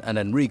Brannon and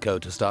Enrico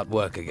to start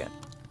work again.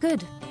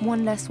 Good.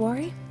 One less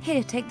worry.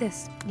 Here, take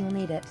this. You'll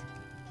need it.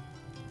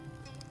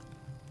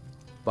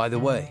 By the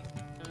way,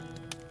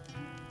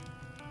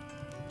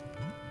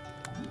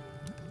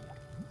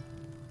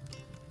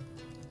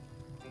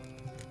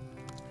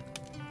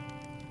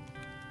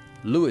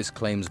 Lewis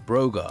claims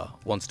Brogar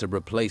wants to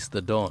replace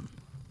the Don.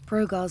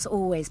 Brogar's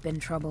always been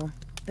trouble,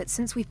 but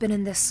since we've been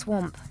in this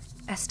swamp,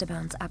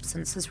 Esteban's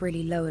absence has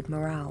really lowered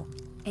morale.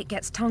 It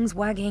gets tongues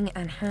wagging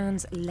and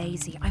hands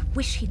lazy. I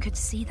wish he could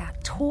see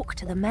that. Talk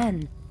to the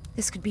men.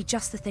 This could be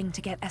just the thing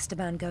to get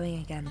Esteban going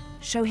again.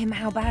 Show him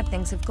how bad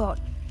things have got.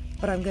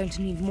 But I'm going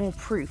to need more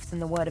proof than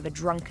the word of a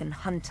drunken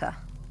hunter.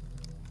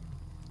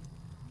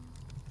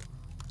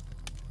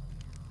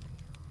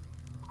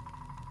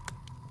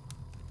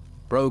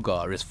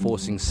 Brogar is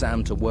forcing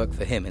Sam to work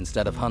for him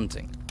instead of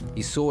hunting.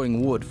 He's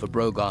sawing wood for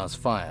Brogar's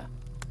fire.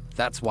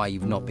 That's why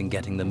you've not been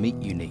getting the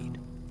meat you need.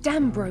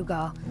 Damn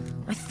Brogar.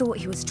 I thought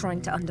he was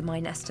trying to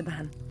undermine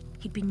Esteban.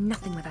 He'd be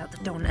nothing without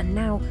the Don, and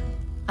now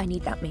I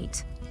need that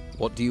meat.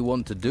 What do you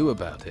want to do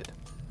about it?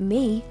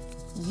 Me?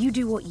 You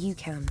do what you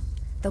can.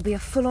 There'll be a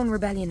full-on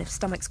rebellion if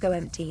stomachs go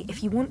empty.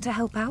 If you want to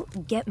help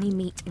out, get me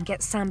meat and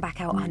get Sam back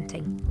out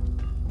hunting.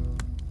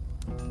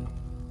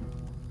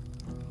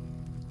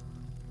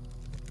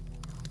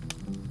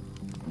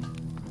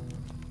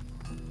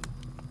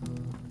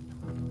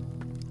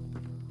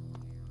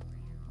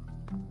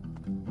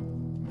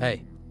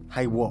 Hey.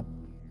 Hey, what?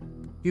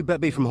 You better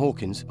be from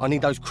Hawkins. I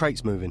need those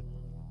crates moving.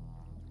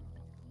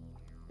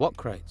 What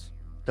crates?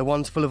 The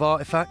ones full of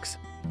artifacts.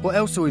 What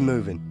else are we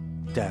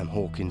moving? Damn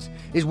Hawkins.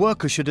 His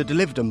workers should have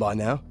delivered them by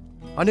now.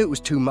 I knew it was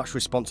too much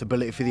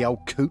responsibility for the old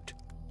coot.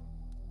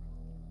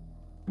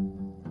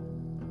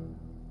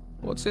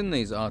 What's in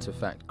these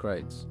artifact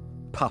crates?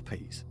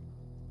 Puppies.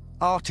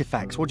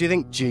 Artifacts, what do you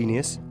think,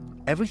 genius?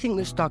 Everything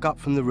that's dug up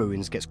from the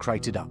ruins gets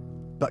crated up,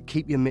 but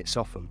keep your mitts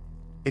off them.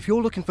 If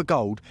you're looking for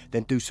gold,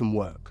 then do some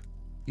work.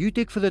 You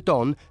dig for the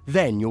Don,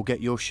 then you'll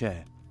get your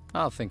share.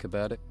 I'll think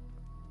about it.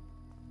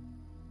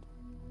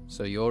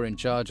 So you're in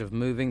charge of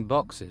moving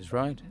boxes,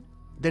 right?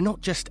 They're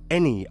not just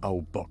any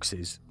old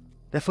boxes.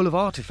 They're full of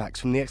artifacts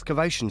from the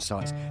excavation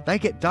sites. They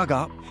get dug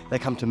up, they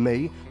come to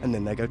me, and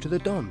then they go to the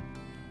Don.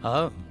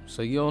 Oh,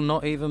 so you're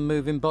not even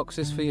moving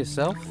boxes for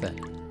yourself, then?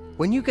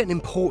 When you get an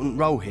important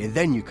role here,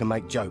 then you can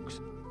make jokes.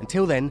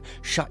 Until then,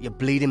 shut your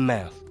bleeding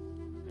mouth.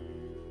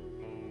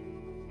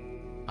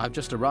 I've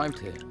just arrived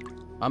here.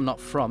 I'm not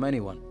from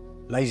anyone.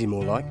 Lazy,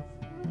 more like.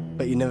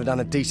 Bet you've never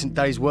done a decent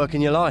day's work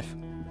in your life.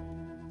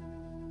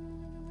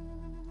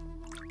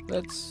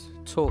 Let's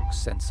talk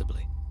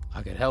sensibly.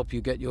 I could help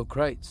you get your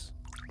crates.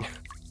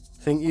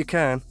 Think you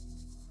can?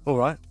 All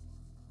right.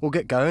 We'll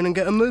get going and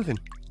get them moving.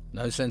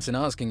 No sense in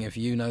asking if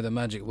you know the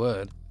magic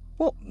word.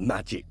 What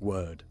magic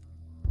word?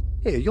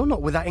 Here, you're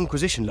not with that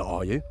Inquisition lot,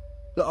 are you?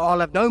 Look, I'll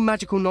have no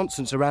magical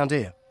nonsense around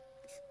here.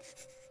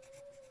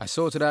 I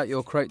sorted out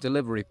your crate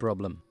delivery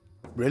problem.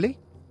 Really?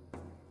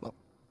 Well,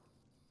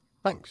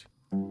 thanks.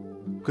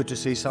 Good to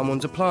see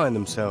someone's applying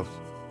themselves.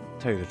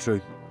 Tell you the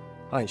truth,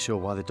 I ain't sure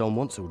why the Don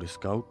wants all this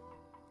gold.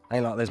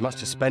 Ain't like there's much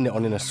to spend it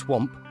on in a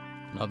swamp.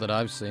 Not that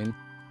I've seen.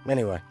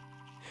 Anyway,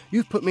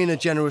 you've put me in a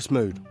generous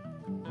mood.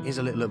 Here's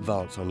a little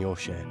advance on your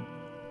share.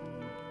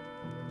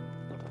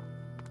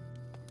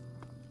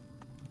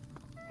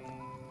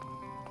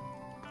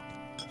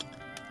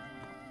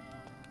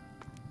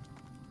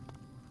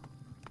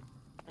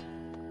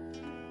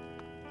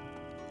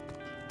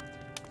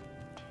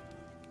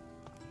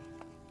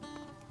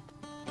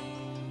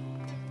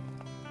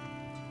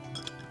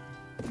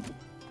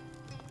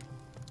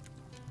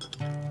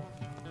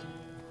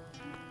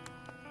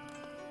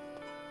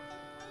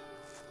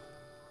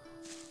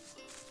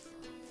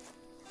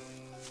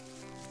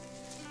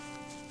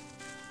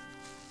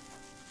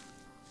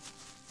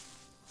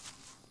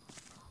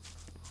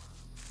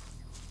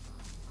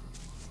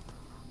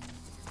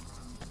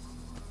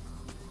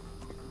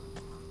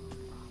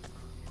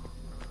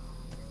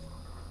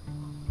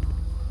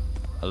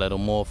 A little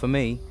more for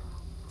me.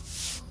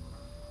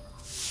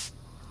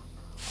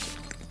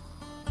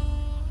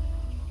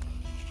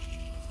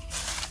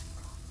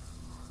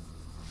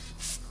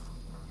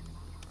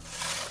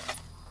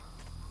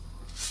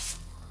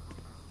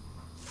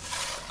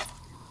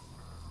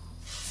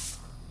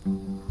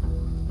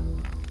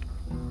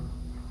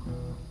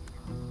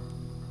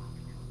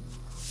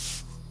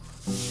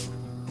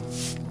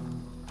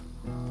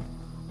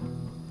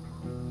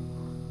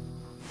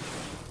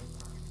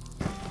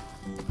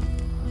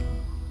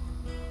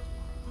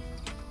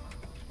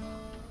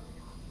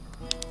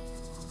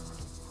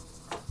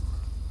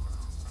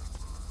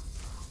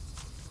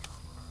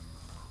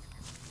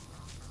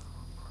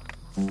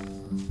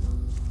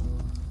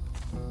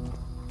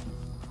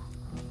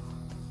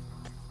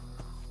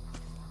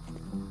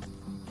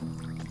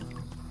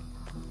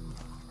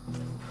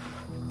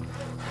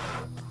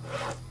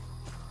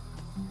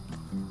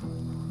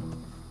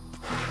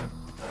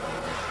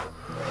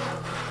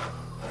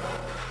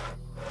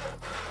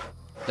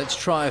 Let's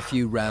try a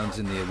few rounds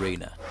in the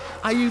arena.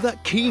 Are you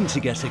that keen to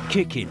get a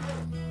kicking?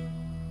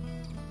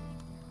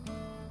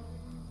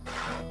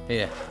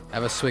 Here,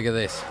 have a swig of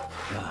this.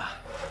 Ah,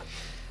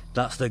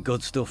 that's the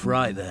good stuff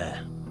right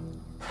there.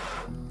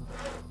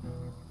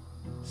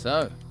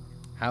 So,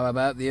 how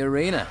about the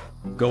arena?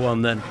 Go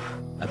on then.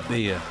 A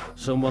beer,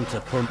 someone to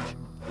punch.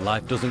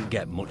 Life doesn't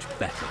get much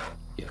better.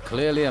 You're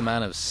clearly a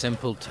man of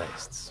simple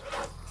tastes.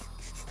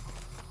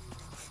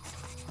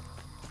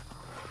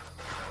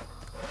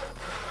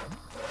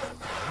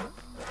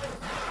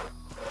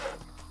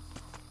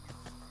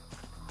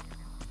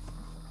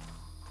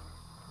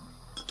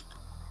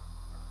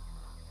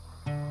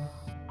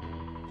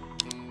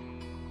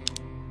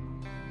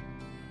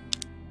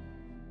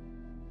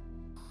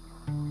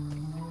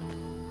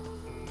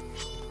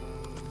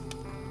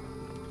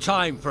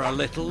 Time for a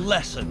little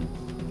lesson.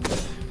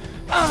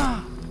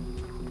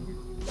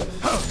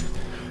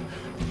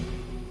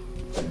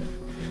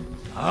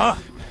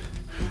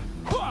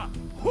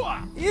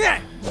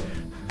 Yeah.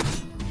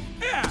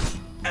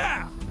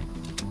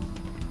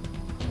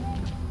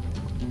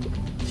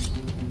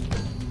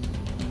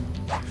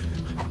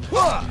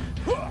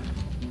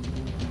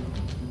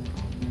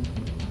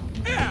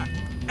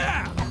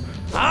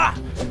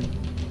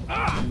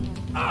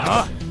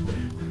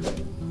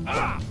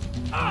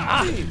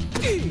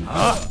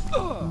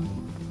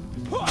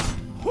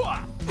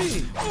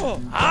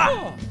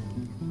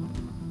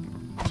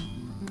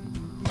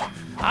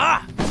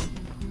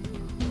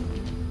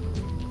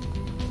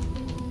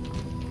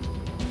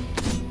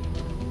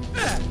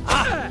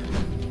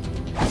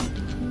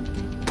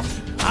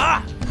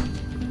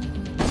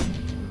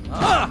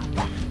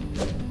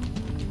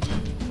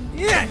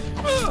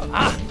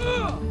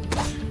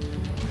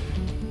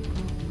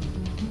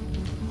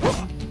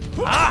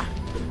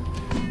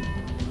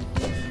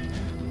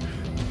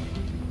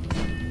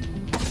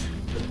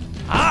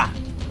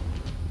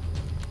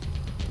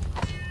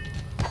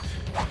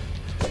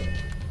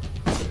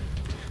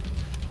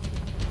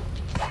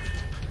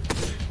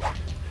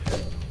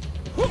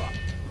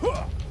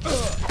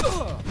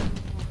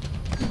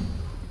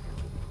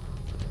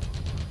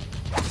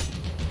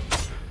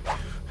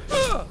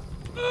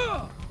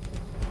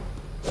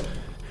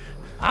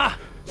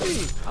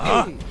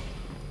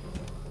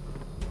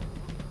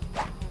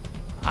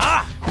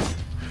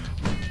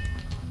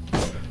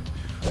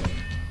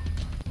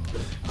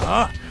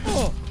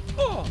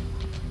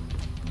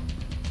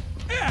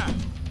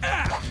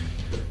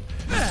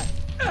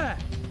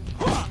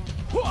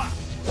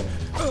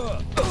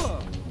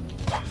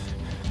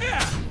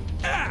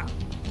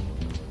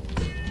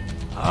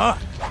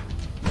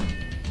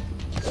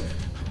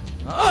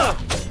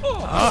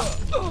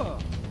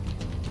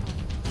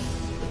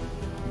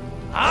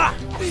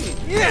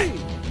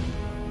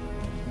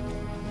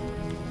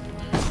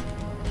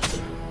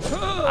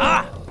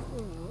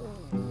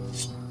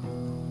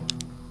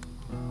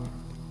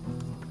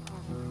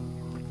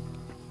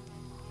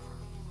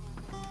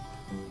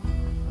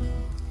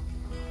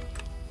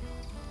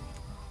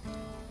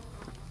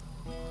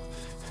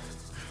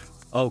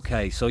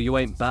 Okay, so you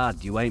ain't bad,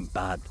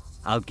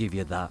 I'll give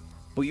you that.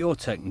 But your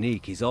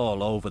technique is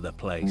all over the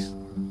place.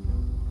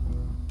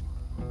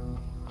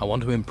 I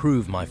want to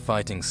improve my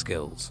fighting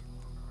skills.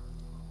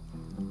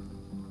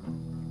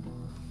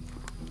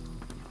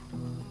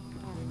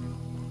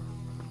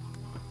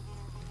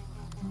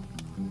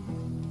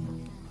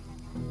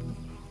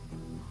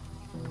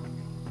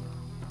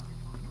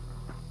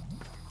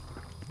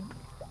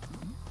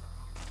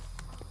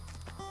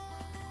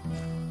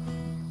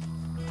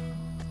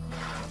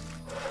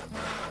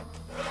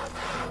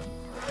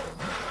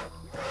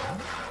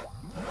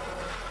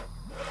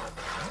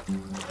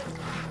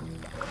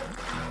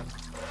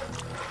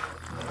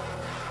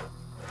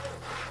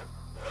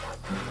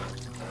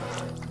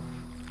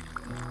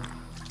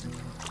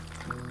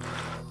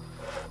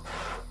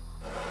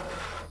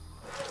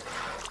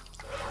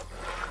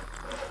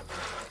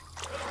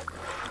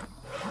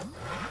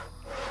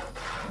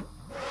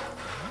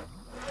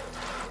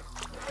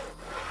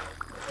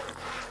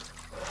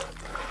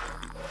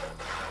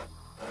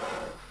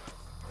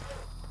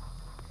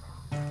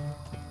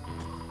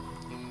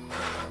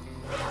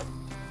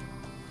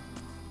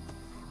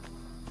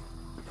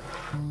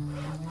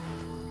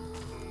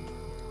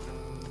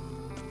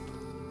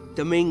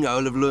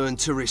 Domingo'll have learned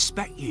to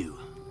respect you.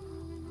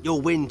 Your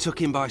win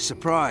took him by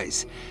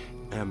surprise.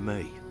 And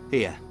me.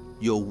 Here,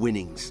 your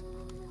winnings.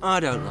 I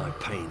don't like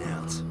paying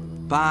out,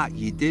 but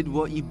you did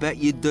what you bet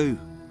you'd do.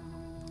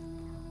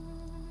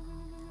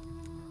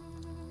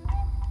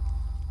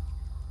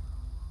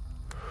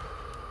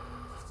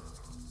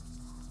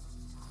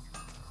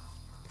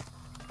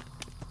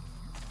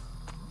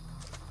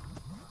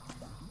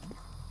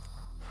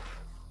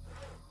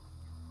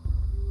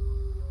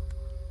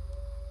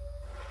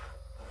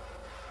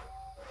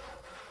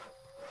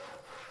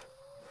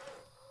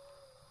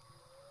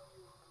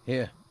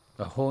 Here,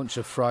 a haunch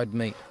of fried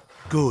meat.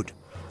 Good.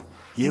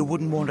 You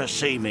wouldn't want to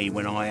see me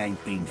when I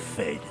ain't been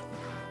fed.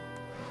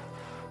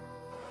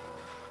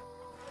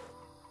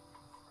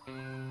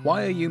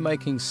 Why are you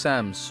making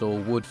Sam saw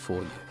wood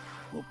for you?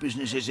 What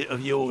business is it of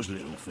yours,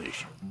 little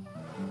fish?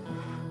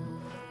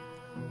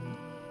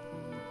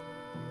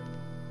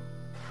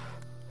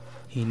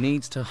 He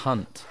needs to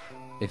hunt.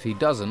 If he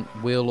doesn't,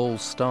 we'll all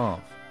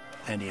starve.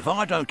 And if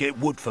I don't get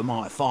wood for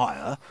my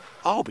fire,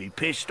 I'll be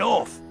pissed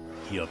off.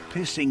 You're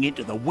pissing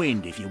into the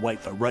wind if you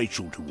wait for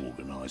Rachel to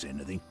organise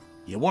anything.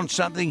 You want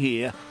something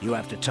here, you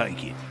have to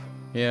take it.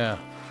 Yeah,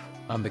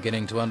 I'm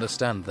beginning to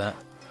understand that.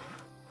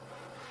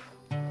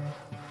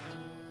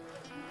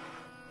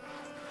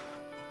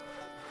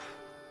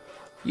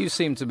 You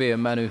seem to be a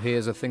man who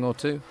hears a thing or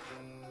two.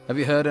 Have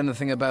you heard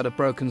anything about a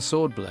broken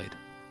sword blade?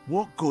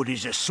 What good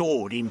is a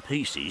sword in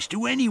pieces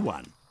to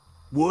anyone?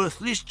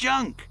 Worthless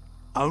junk.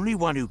 Only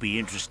one who'd be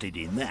interested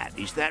in that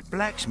is that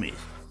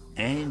blacksmith.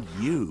 And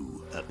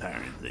you,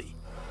 apparently.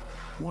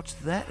 What's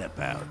that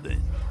about,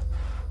 then?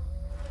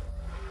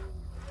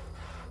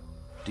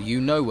 Do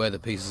you know where the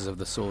pieces of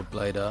the sword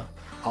blade are?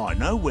 I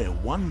know where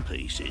one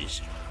piece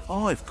is.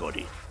 I've got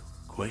it.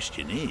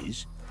 Question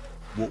is,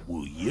 what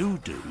will you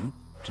do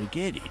to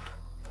get it?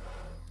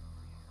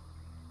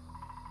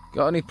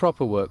 Got any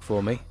proper work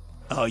for me?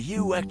 Are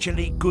you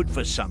actually good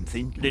for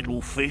something,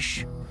 little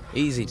fish?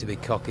 Easy to be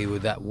cocky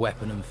with that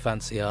weapon and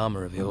fancy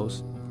armour of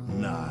yours.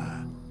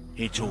 Nah,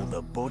 it's all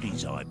the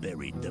bodies I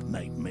buried that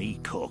make me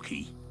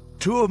cocky.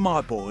 2 of my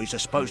boys are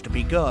supposed to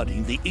be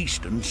guarding the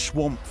eastern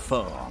swamp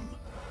farm,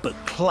 but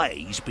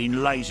Clay's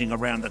been lazing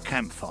around the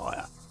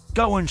campfire.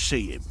 Go and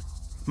see him.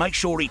 Make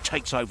sure he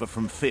takes over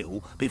from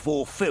Phil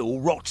before Phil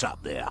rots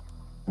up there.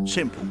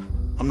 Simple.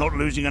 I'm not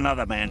losing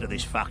another man to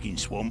this fucking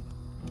swamp.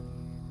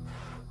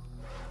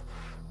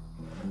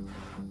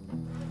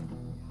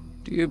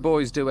 Do you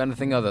boys do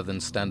anything other than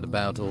stand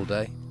about all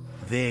day?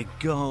 They're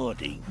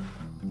guarding.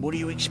 What do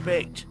you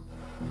expect?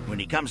 When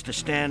it comes to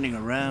standing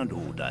around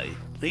all day,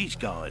 these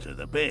guys are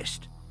the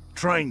best.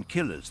 Trained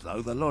killers,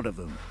 though, the lot of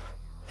them.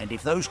 And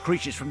if those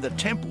creatures from the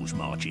temples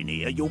march in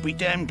here, you'll be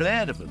damn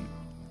glad of them.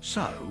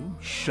 So,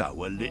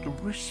 show a little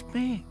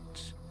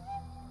respect.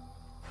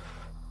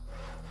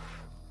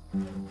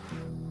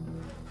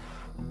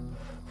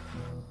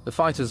 The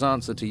fighters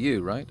answer to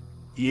you, right?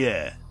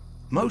 Yeah.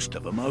 Most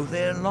of them owe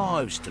their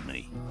lives to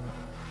me.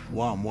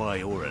 One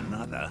way or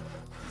another,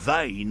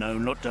 they know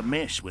not to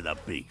mess with a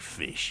big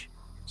fish.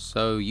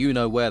 So you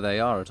know where they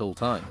are at all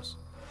times?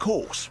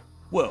 Course.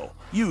 Well,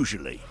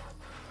 usually.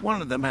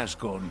 One of them has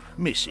gone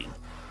missing.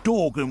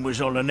 Dorgan was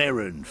on an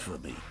errand for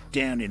me,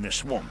 down in the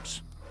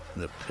swamps.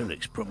 The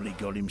pillock's probably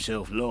got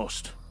himself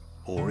lost.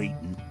 Or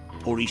eaten.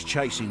 Or he's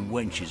chasing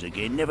wenches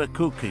again, never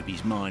could keep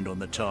his mind on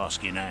the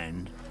task in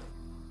hand.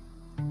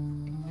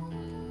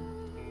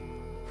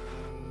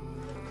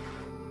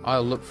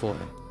 I'll look for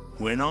him.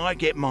 When I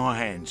get my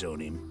hands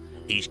on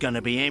him, he's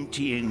gonna be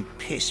emptying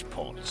piss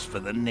pots for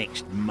the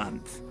next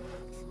month.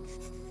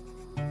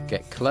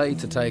 Get Clay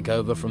to take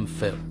over from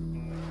Phil.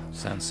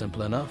 Sounds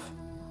simple enough.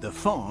 The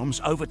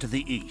farm's over to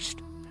the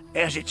east.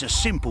 As it's a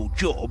simple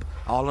job,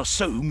 I'll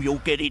assume you'll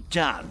get it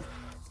done.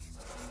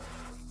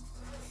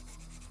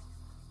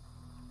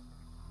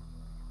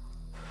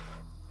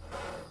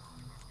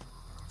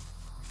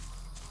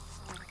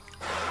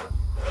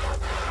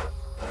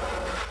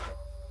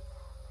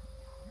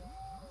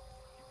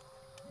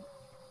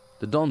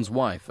 The Don's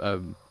wife,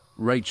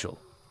 Rachel,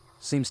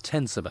 seems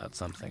tense about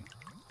something.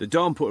 The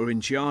Don put her in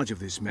charge of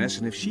this mess,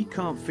 and if she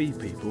can't feed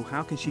people,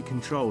 how can she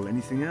control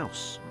anything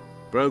else?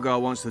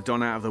 Brogar wants the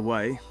Don out of the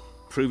way.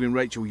 Proving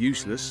Rachel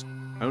useless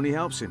only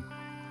helps him.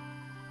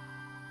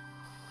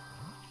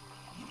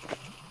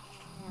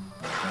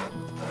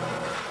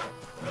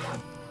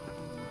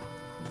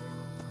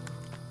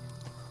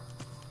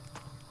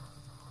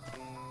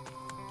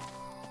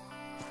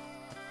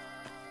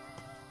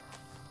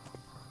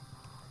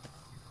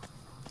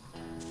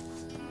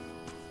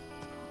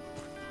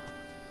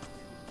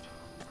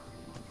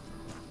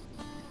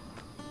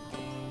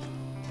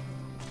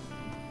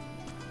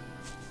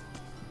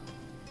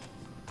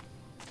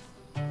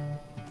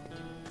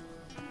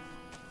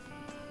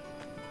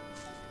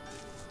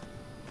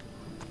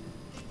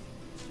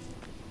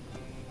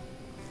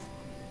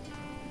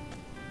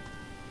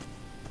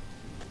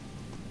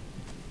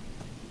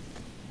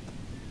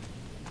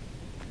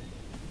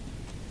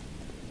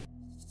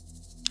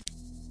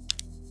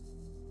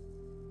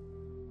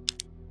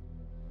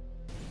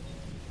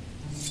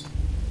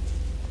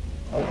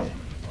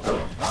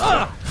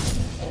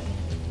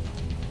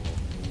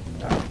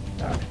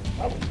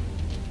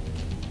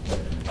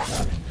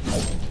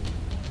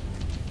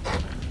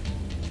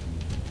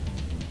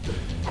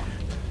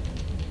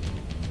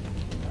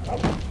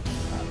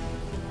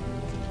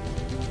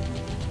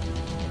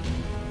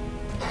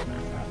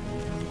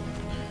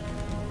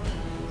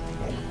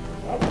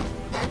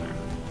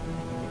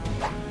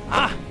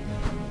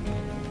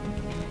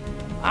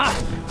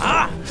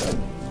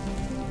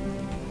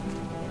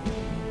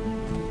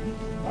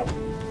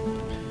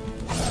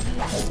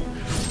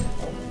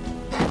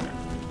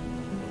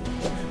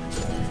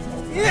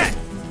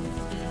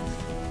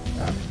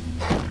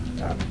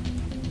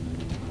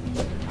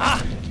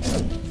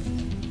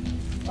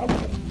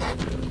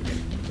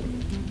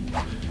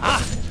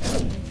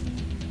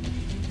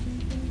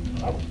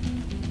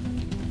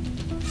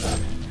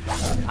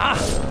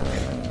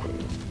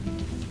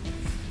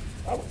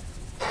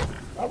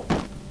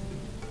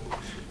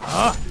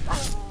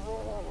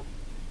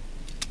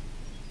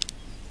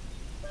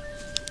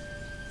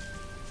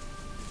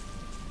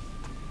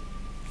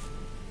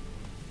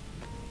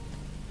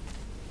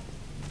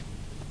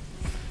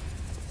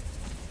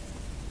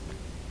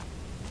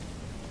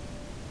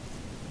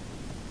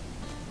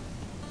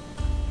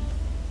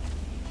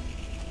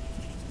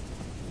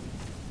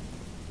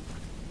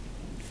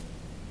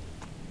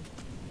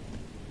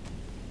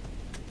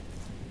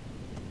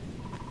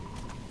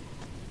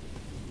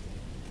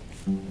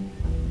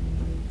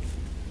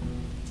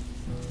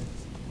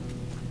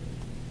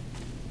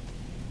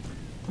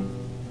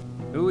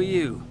 Who are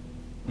you?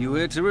 You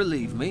here to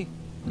relieve me?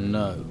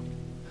 No.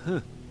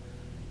 Huh.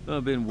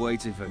 I've been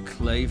waiting for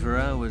Clay for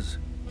hours.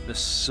 The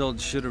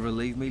sod should have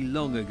relieved me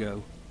long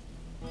ago.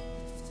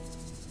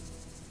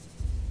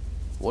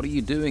 What are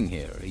you doing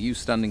here? Are you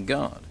standing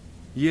guard?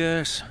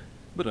 Yes,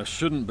 but I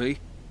shouldn't be.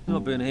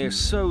 I've been here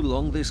so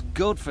long, this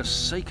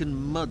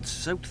godforsaken mud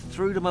soaked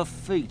through to my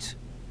feet.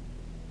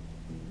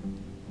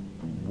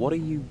 What are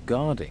you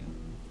guarding?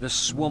 The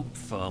swamp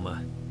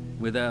farmer.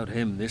 Without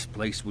him, this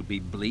place would be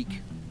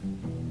bleak.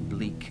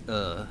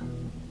 Bleaker.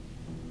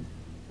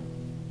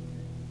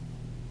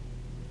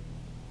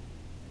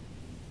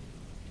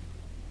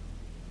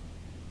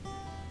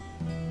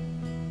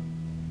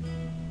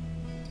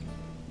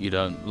 You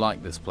don't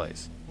like this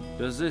place?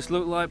 Does this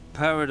look like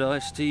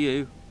paradise to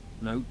you?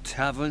 No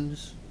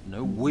taverns,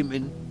 no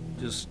women,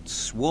 just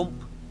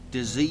swamp,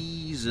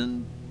 disease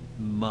and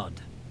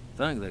mud.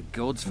 Thank the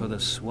gods for the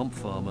swamp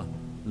farmer.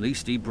 At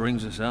least he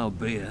brings us our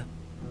beer.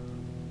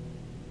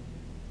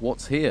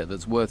 What's here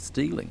that's worth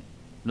stealing?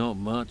 Not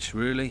much,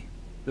 really.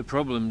 The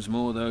problem's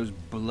more those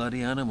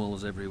bloody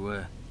animals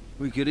everywhere.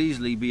 We could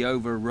easily be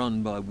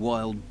overrun by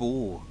wild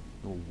boar,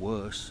 or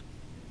worse.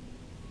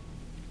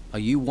 Are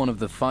you one of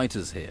the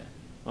fighters here?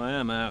 I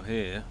am out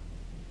here.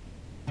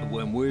 But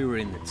when we were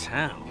in the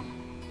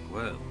town,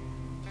 well,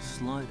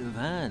 sleight of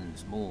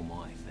hand's more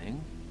my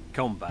thing.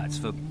 Combat's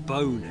for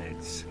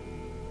boneheads.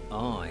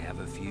 I have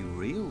a few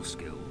real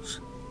skills.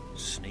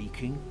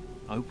 Sneaking,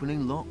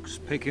 opening locks,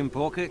 picking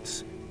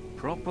pockets.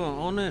 Proper,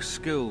 honest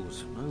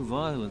skills. No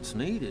violence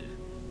needed.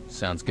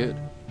 Sounds good.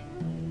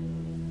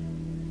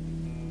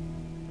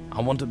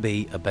 I want to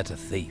be a better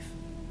thief.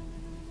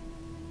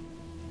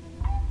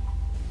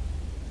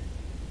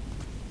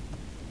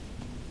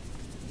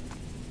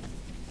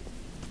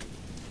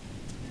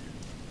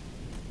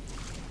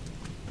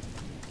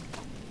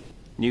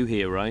 New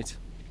here, right?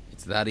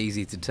 It's that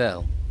easy to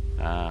tell.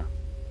 Ah.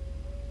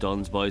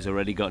 Don's boys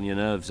already got on your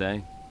nerves,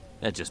 eh?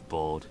 They're just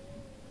bored.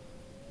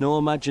 No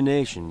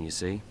imagination, you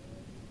see.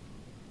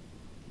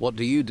 What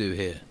do you do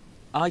here?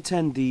 I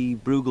tend the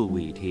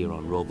bruggelweed here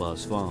on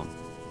Robar's farm.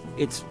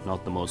 It's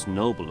not the most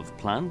noble of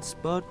plants,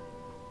 but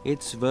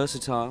it's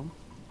versatile.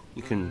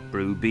 You can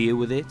brew beer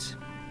with it.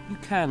 You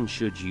can,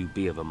 should you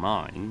be of a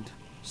mind,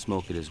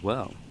 smoke it as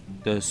well.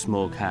 The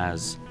smoke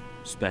has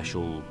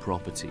special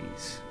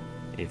properties,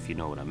 if you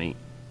know what I mean.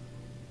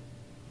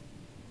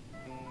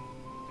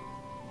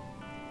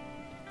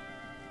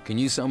 Can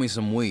you sell me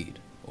some weed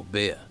or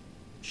beer?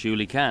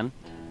 Surely can.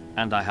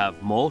 And I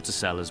have more to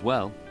sell as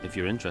well, if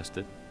you're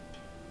interested.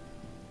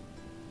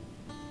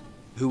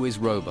 Who is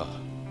Robar?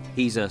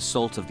 He's a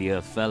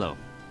salt-of-the-earth fellow.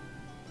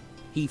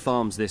 He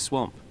farms this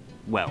swamp.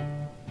 Well,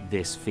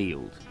 this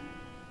field.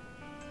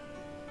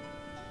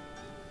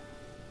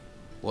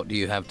 What do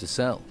you have to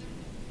sell?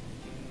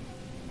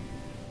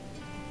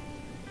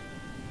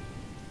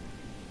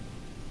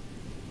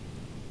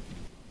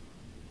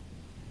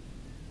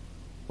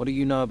 What do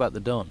you know about the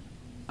Don?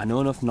 I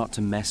know enough not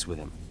to mess with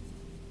him.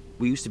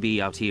 We used to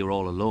be out here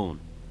all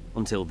alone,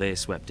 until they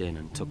swept in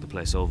and took the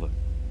place over.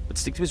 But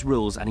stick to his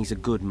rules and he's a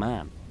good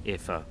man,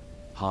 if a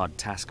hard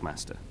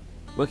taskmaster.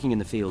 Working in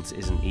the fields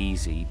isn't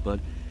easy, but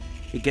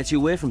it gets you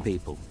away from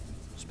people.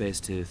 Space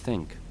to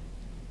think.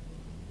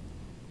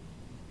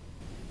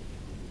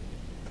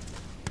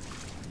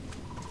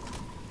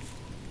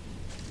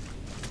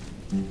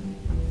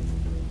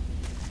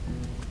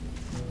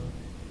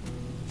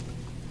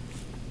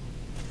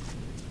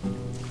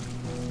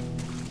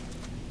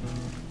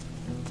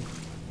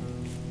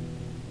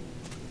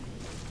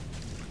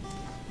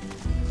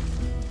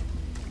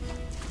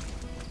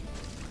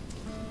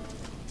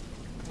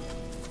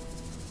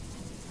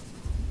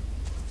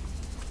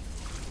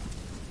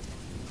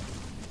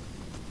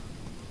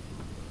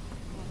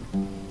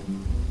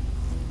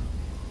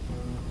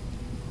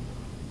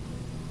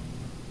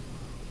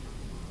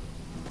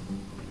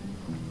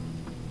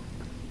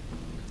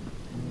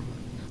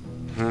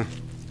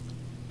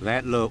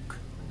 That look.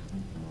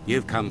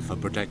 You've come for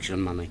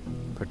protection money.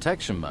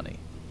 Protection money?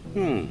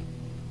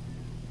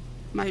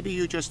 Maybe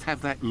you just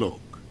have that look.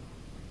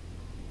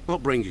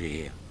 What brings you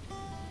here?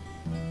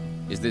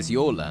 Is this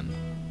your land?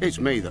 It's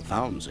me that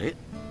farms it.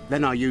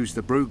 Then I use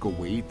the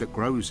bruggelweed that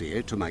grows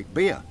here to make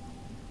beer.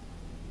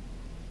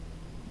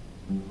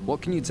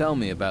 What can you tell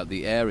me about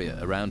the area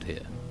around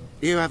here?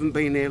 You haven't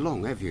been here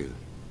long, have you?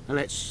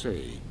 Let's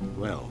see.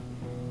 Well,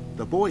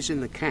 the boys in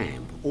the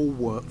camp all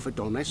work for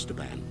Don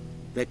Esteban.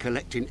 They're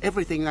collecting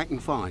everything they can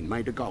find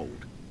made of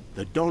gold.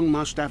 The Don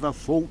must have a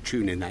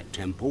fortune in that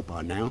temple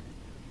by now.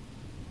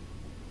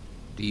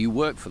 Do you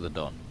work for the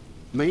Don?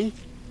 Me?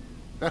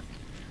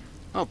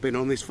 I've been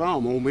on this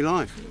farm all my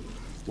life.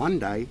 One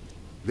day,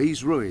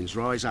 these ruins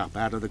rise up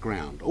out of the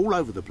ground, all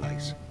over the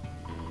place.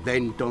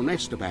 Then Don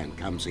Esteban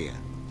comes here.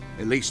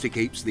 At least he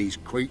keeps these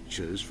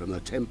creatures from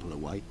the temple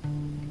away.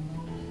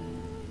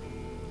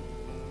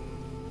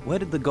 Where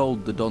did the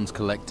gold the Don's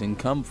collecting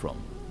come from?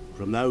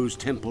 From those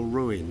temple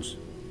ruins,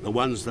 the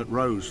ones that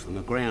rose from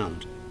the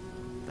ground.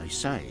 They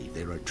say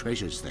there are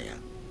treasures there,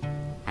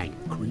 and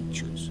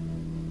creatures.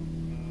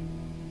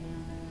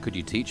 Could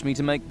you teach me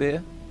to make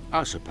beer?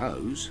 I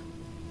suppose.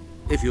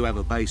 If you have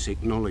a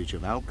basic knowledge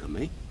of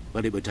alchemy,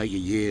 but it would take you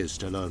years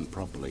to learn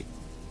properly.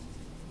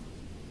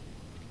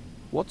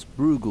 What's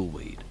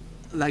bruggelweed?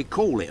 They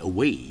call it a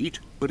weed,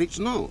 but it's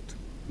not.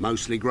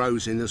 Mostly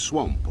grows in the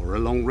swamp or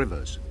along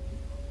rivers.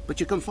 But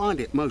you can find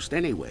it most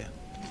anywhere.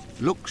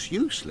 Looks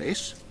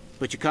useless,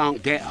 but you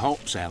can't get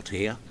hops out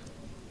here.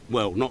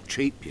 Well, not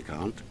cheap you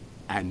can't.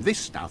 And this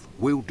stuff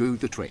will do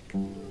the trick.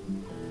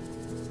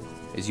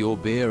 Is your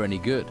beer any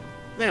good?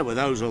 There were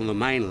those on the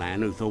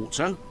mainland who thought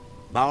so.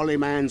 Barley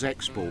man's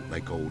export,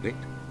 they called it,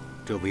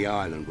 till the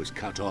island was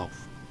cut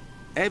off.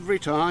 Every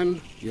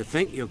time you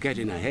think you're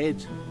getting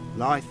ahead,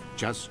 life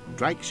just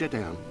drags you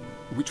down.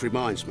 Which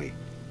reminds me,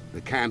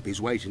 the camp is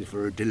waiting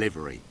for a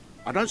delivery.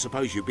 I don't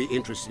suppose you'd be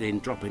interested in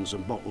dropping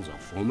some bottles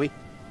off for me?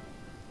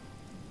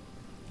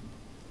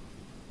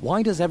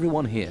 Why does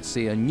everyone here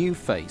see a new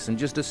face and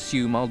just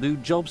assume I'll do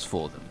jobs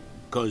for them?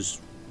 'Cause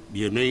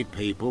you need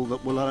people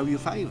that will owe you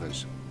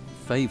favours.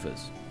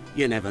 Favours?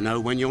 You never know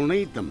when you'll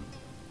need them.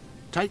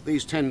 Take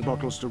these 10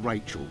 bottles to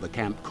Rachel, the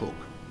camp cook.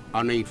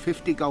 I need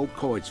 50 gold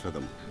coins for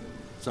them,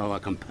 so I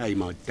can pay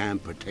my damn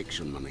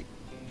protection money.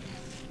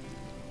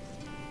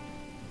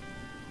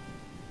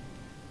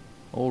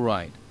 All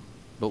right,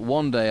 but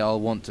one day I'll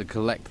want to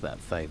collect that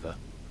favour.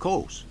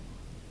 Course.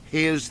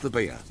 Here's the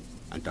beer.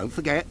 And don't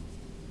forget,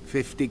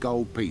 50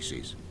 gold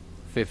pieces.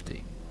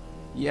 50.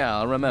 Yeah,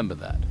 I'll remember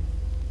that.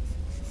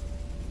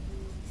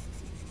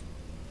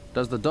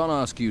 Does the Don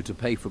ask you to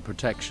pay for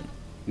protection?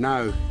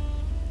 No.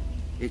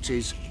 It's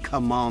his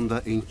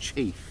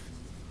Commander-in-Chief.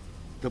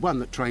 The one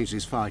that trains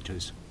his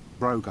fighters,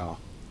 Brogar.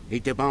 He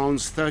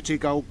demands 30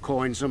 gold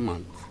coins a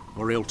month,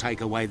 or he'll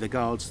take away the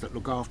guards that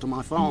look after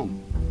my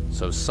farm.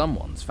 So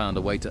someone's found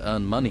a way to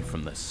earn money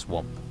from this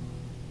swamp.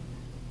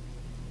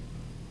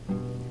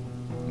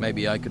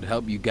 Maybe I could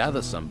help you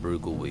gather some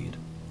bruggelweed.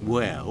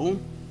 Well,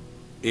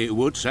 it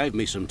would save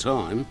me some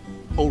time.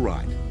 All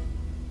right.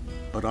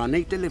 But I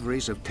need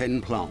deliveries of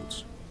 10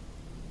 plants.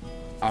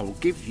 I'll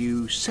give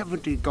you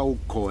 70 gold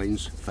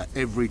coins for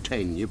every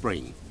 10 you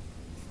bring.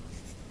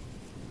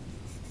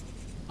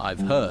 I've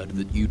heard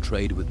that you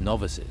trade with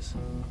novices.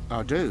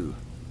 I do,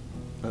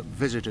 but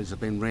visitors have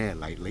been rare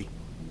lately.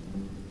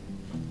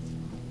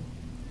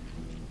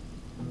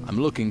 I'm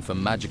looking for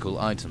magical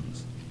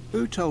items.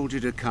 Who told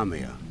you to come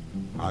here?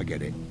 I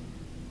get it.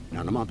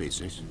 None of my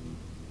business.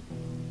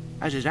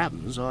 As it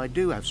happens, I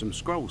do have some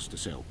scrolls to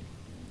sell.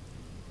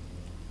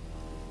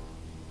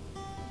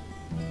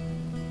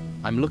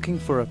 I'm looking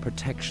for a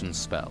protection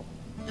spell.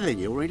 Then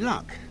you're in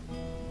luck.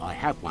 I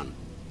have one,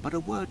 but a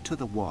word to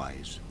the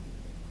wise.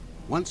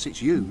 Once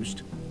it's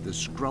used, the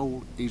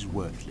scroll is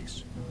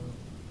worthless.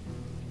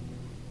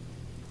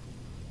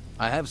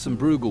 I have some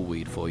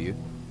bruggelweed for you.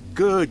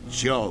 Good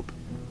job.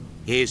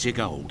 Here's your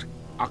gold.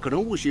 I can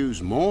always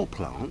use more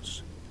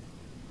plants.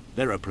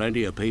 There are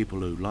plenty of people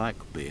who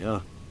like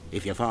beer.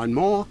 If you find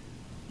more,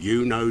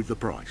 you know the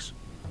price.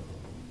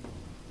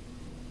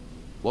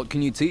 What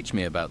can you teach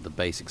me about the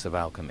basics of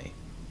alchemy?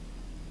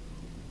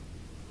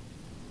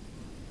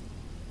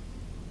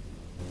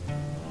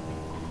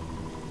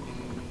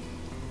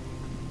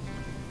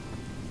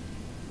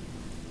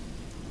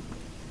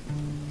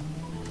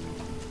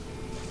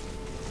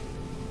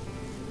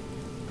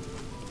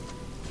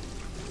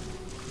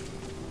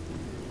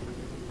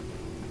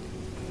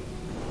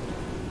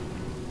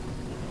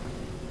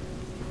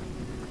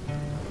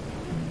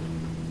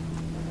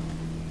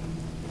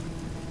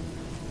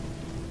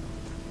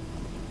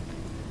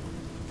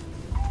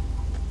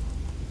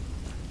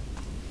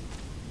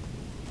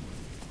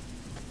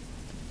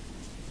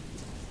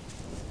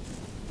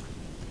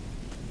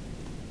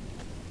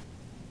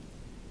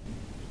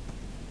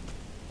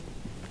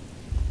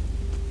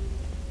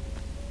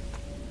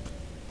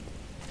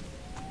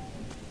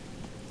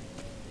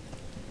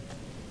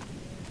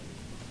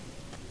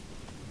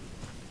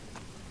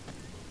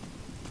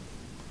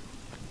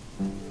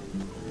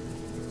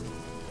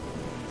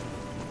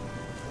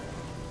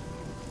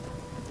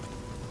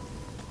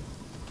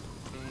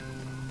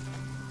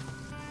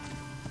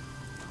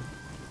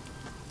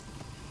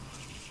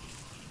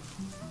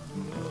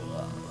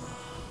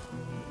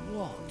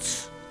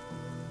 What?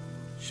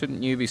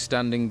 Shouldn't you be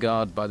standing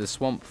guard by the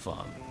swamp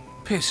farm?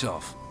 Piss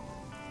off.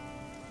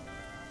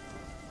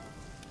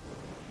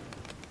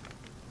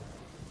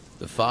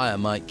 The fire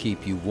might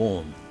keep you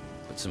warm,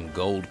 but some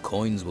gold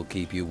coins will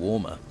keep you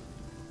warmer.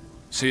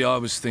 See, I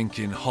was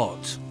thinking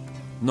hot,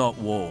 not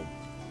warm.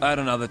 Add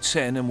another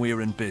 10 and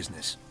we're in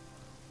business.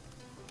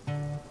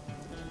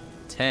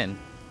 10?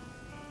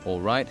 All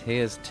right,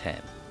 here's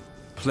 10.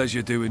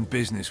 Pleasure doing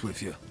business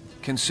with you.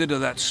 Consider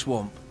that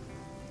swamp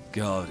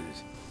guarded.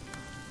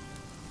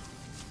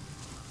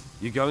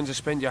 You're going to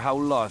spend your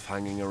whole life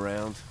hanging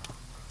around?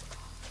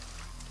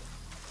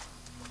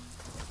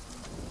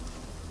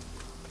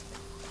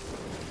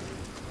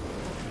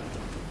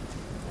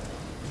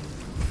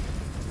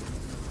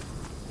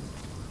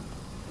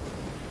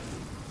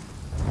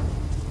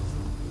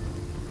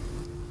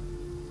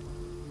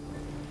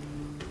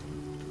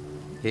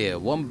 Here,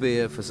 one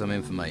beer for some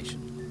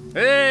information.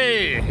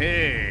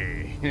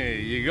 Hey,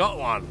 you got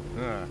one.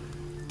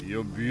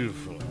 You're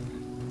beautiful.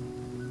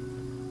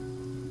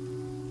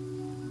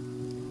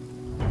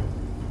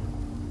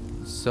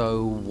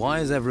 So, why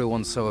is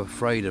everyone so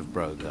afraid of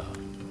Brogar?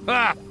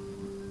 Ha!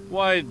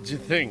 Why'd you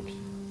think?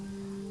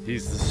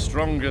 He's the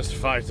strongest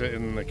fighter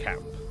in the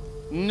camp.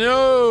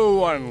 No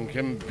one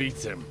can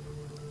beat him.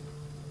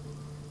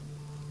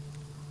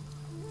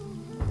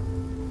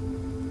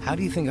 How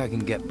do you think I can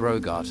get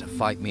Brogar to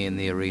fight me in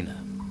the arena?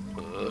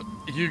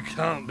 You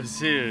can't be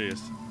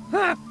serious.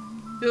 Ha!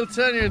 He'll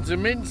turn you into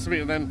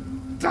mincemeat and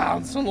then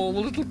dance on all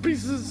the little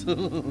pieces.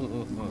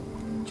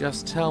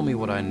 Just tell me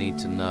what I need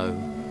to know.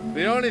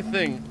 The only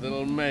thing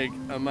that'll make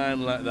a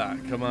man like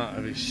that come out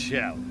of his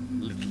shell,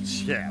 little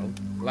shell,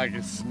 like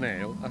a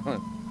snail.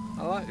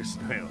 I like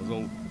snails,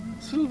 all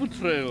silver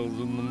trails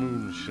in the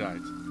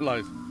moonshine.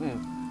 Light,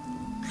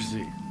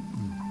 pretty.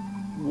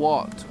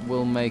 What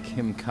will make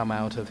him come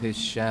out of his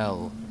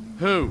shell?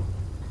 Who?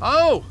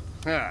 Oh!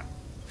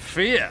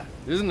 Fear,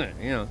 isn't it?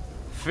 You know,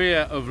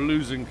 fear of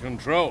losing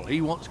control.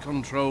 He wants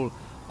control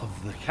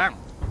of the camp.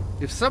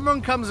 If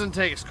someone comes and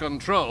takes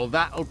control,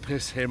 that'll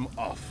piss him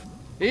off.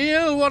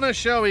 He'll want to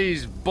show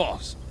he's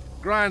boss.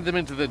 Grind them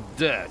into the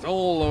dirt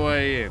all the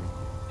way in.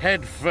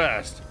 Head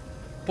first.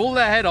 Pull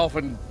their head off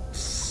and,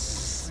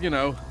 you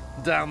know,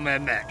 down their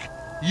neck.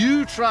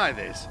 You try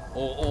this,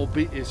 or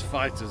beat his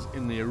fighters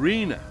in the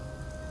arena.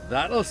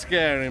 That'll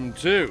scare him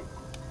too.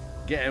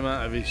 Get him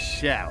out of his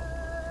shell.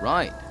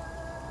 Right.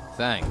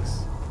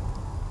 Thanks.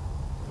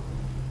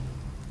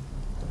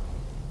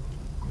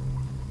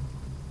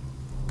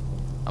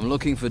 I'm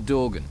looking for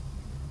Dorgan,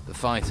 the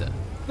fighter.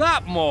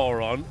 That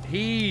moron,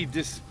 he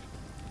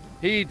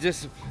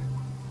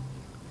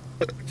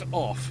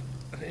off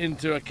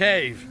into a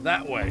cave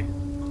that way,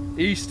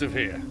 east of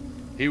here.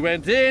 He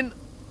went in,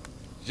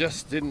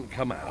 just didn't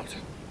come out.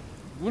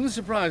 Wouldn't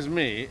surprise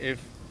me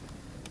if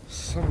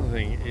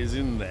something is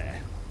in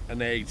there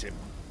and ate him.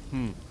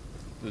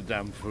 The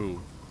damn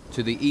fool.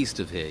 To the east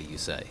of here, you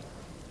say?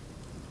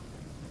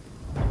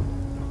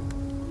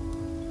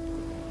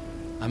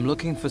 I'm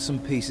looking for some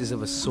pieces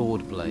of a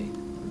sword blade.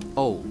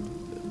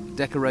 Old,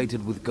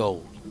 decorated with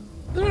gold.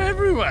 They're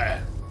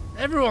everywhere.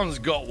 Everyone's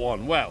got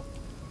one. Well,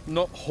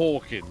 not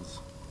Hawkins.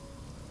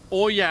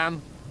 Or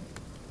Jan.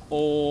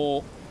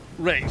 Or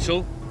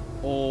Rachel.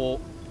 Or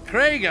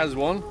Craig has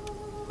one.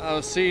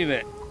 I've seen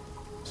it.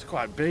 It's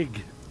quite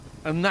big.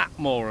 And that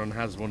moron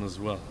has one as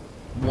well.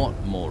 What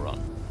moron?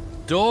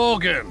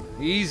 Dorgan.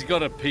 He's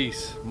got a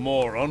piece,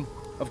 moron.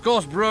 Of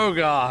course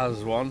Brogar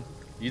has one.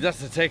 You'd have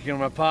to take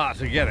him apart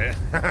to get it.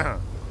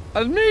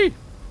 And me.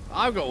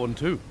 I've got one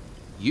too.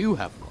 You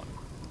have one.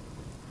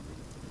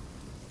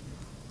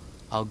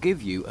 I'll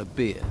give you a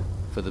beer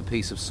for the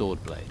piece of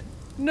sword blade.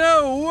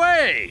 No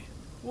way!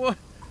 What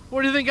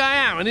do you think I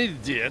am, an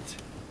idiot?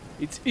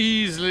 It's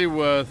easily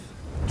worth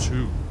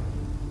 2.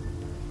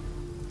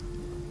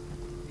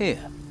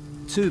 Here,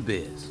 2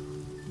 beers.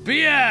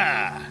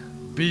 Beer!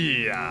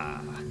 Beer!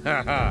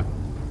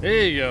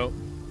 Here you go.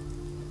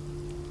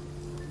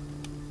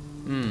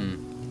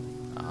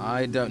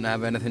 I don't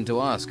have anything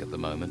to ask at the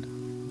moment.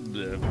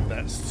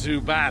 That's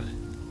too bad.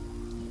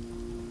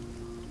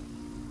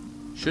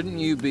 Shouldn't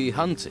you be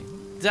hunting?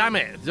 Damn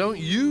it, don't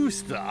you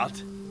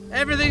start.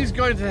 Everything's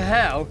going to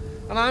hell,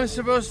 and I'm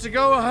supposed to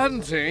go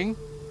hunting?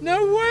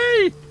 No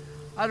way!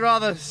 I'd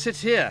rather sit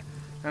here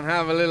and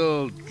have a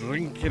little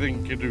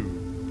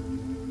drink-a-dink-a-doo.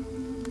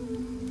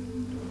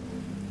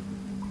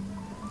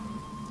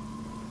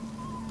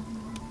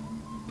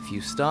 If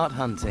you start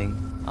hunting,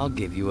 I'll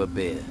give you a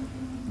beer.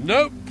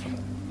 Nope.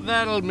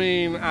 That'll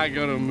mean I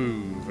gotta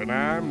move, and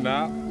I'm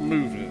not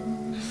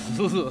moving.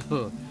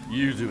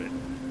 You do it.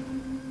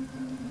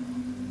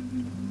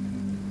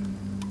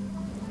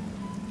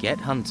 Get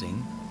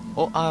hunting,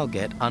 or I'll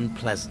get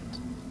unpleasant.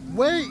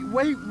 Wait!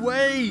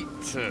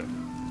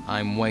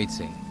 I'm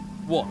waiting.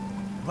 What?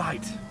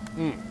 Right.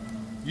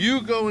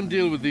 You go and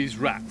deal with these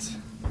rats.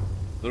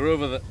 They're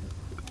over the...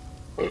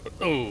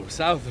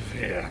 south of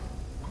here.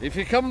 If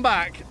you come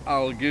back,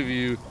 I'll give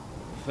you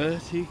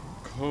 30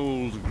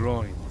 cold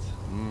groins.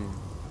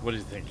 What do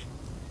you think?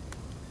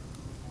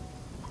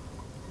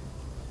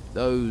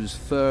 Those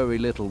furry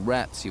little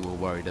rats you were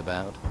worried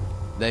about,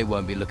 they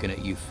won't be looking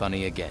at you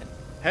funny again.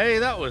 Hey,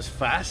 that was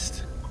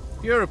fast.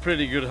 You're a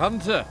pretty good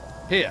hunter.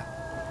 Here,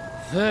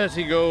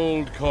 30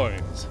 gold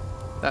coins.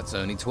 That's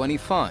only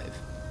 25.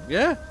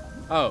 Yeah?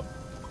 Oh,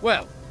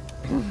 well,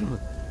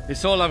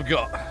 it's all I've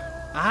got.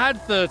 I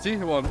had 30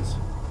 once.